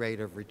energy rate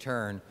of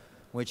return,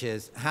 which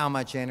is how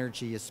much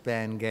energy you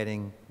spend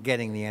getting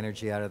the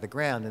energy out of the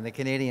ground. And the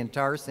Canadian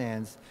tar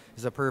sands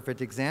is a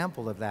perfect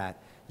example of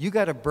that. You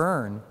got to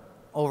burn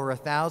over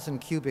 1,000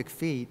 cubic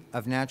feet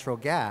of natural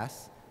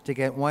gas to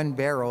get 1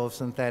 barrel of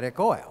synthetic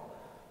oil.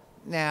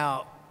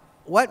 Now,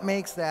 what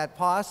makes that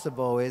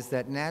possible is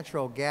that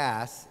natural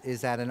gas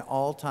is at an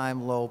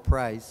all-time low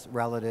price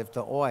relative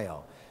to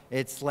oil.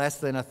 It's less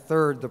than a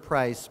third the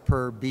price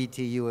per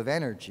BTU of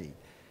energy.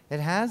 It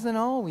hasn't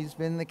always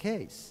been the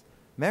case.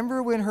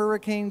 Remember when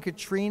Hurricane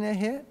Katrina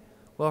hit?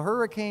 Well,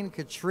 Hurricane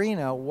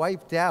Katrina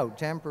wiped out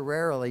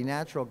temporarily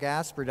natural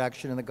gas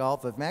production in the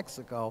Gulf of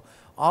Mexico.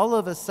 All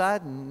of a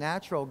sudden,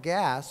 natural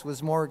gas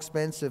was more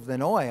expensive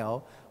than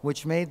oil,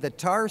 which made the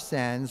tar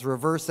sands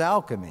reverse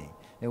alchemy.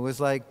 It was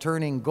like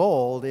turning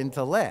gold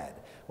into lead.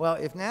 Well,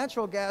 if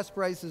natural gas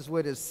prices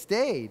would have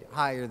stayed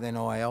higher than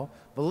oil,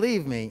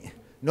 believe me,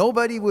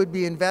 nobody would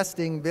be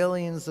investing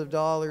billions of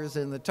dollars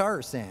in the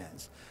tar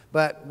sands.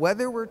 But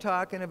whether we're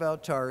talking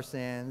about tar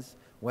sands,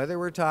 whether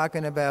we're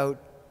talking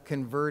about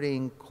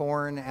converting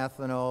corn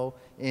ethanol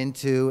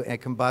into a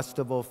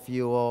combustible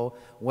fuel,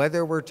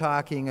 whether we're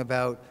talking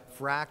about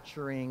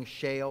fracturing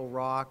shale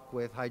rock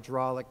with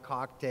hydraulic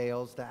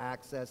cocktails to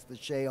access the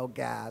shale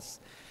gas,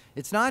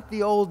 it's not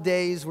the old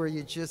days where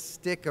you just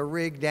stick a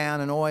rig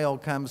down and oil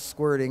comes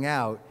squirting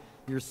out.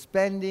 You're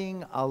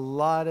spending a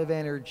lot of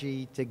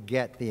energy to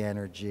get the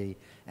energy.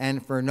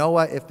 And for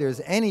NOAA, if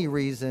there's any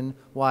reason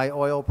why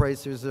oil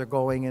prices are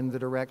going in the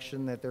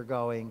direction that they're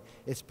going,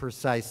 it's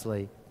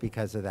precisely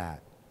because of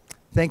that.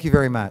 Thank you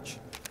very much.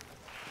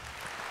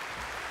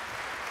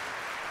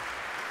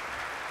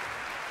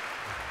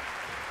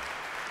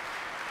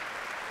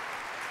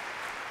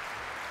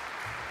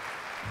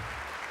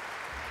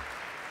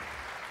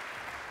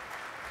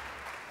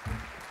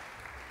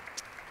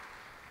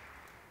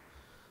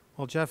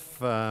 Well, Jeff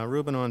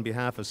Rubin, on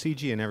behalf of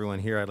CG and everyone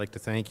here, I'd like to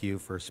thank you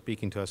for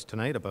speaking to us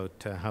tonight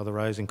about how the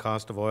rising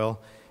cost of oil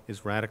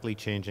is radically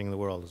changing the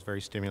world. It's a very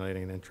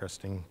stimulating and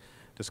interesting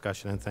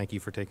discussion, and thank you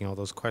for taking all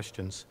those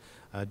questions.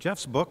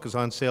 Jeff's book is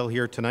on sale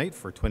here tonight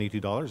for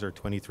 $22 or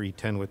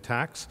 $23.10 with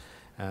tax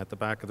at the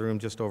back of the room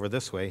just over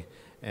this way,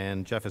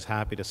 and Jeff is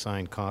happy to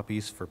sign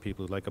copies for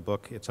people who like a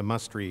book. It's a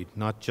must-read,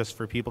 not just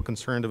for people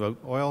concerned about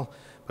oil,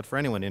 but for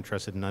anyone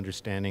interested in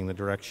understanding the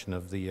direction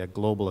of the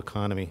global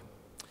economy.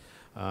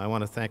 I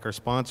want to thank our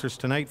sponsors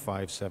tonight,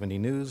 570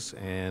 News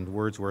and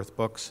Wordsworth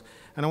Books.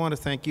 And I want to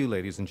thank you,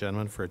 ladies and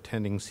gentlemen, for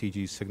attending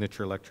CG's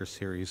signature lecture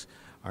series.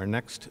 Our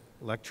next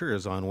lecture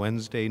is on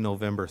Wednesday,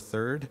 November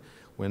 3rd,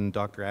 when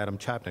Dr. Adam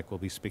Chapnick will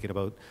be speaking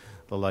about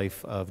the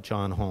life of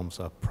John Holmes,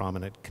 a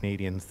prominent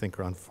Canadian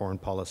thinker on foreign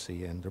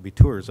policy. And there'll be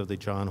tours of the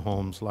John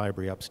Holmes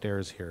Library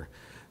upstairs here.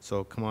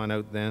 So come on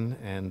out then,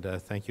 and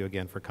thank you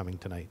again for coming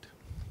tonight.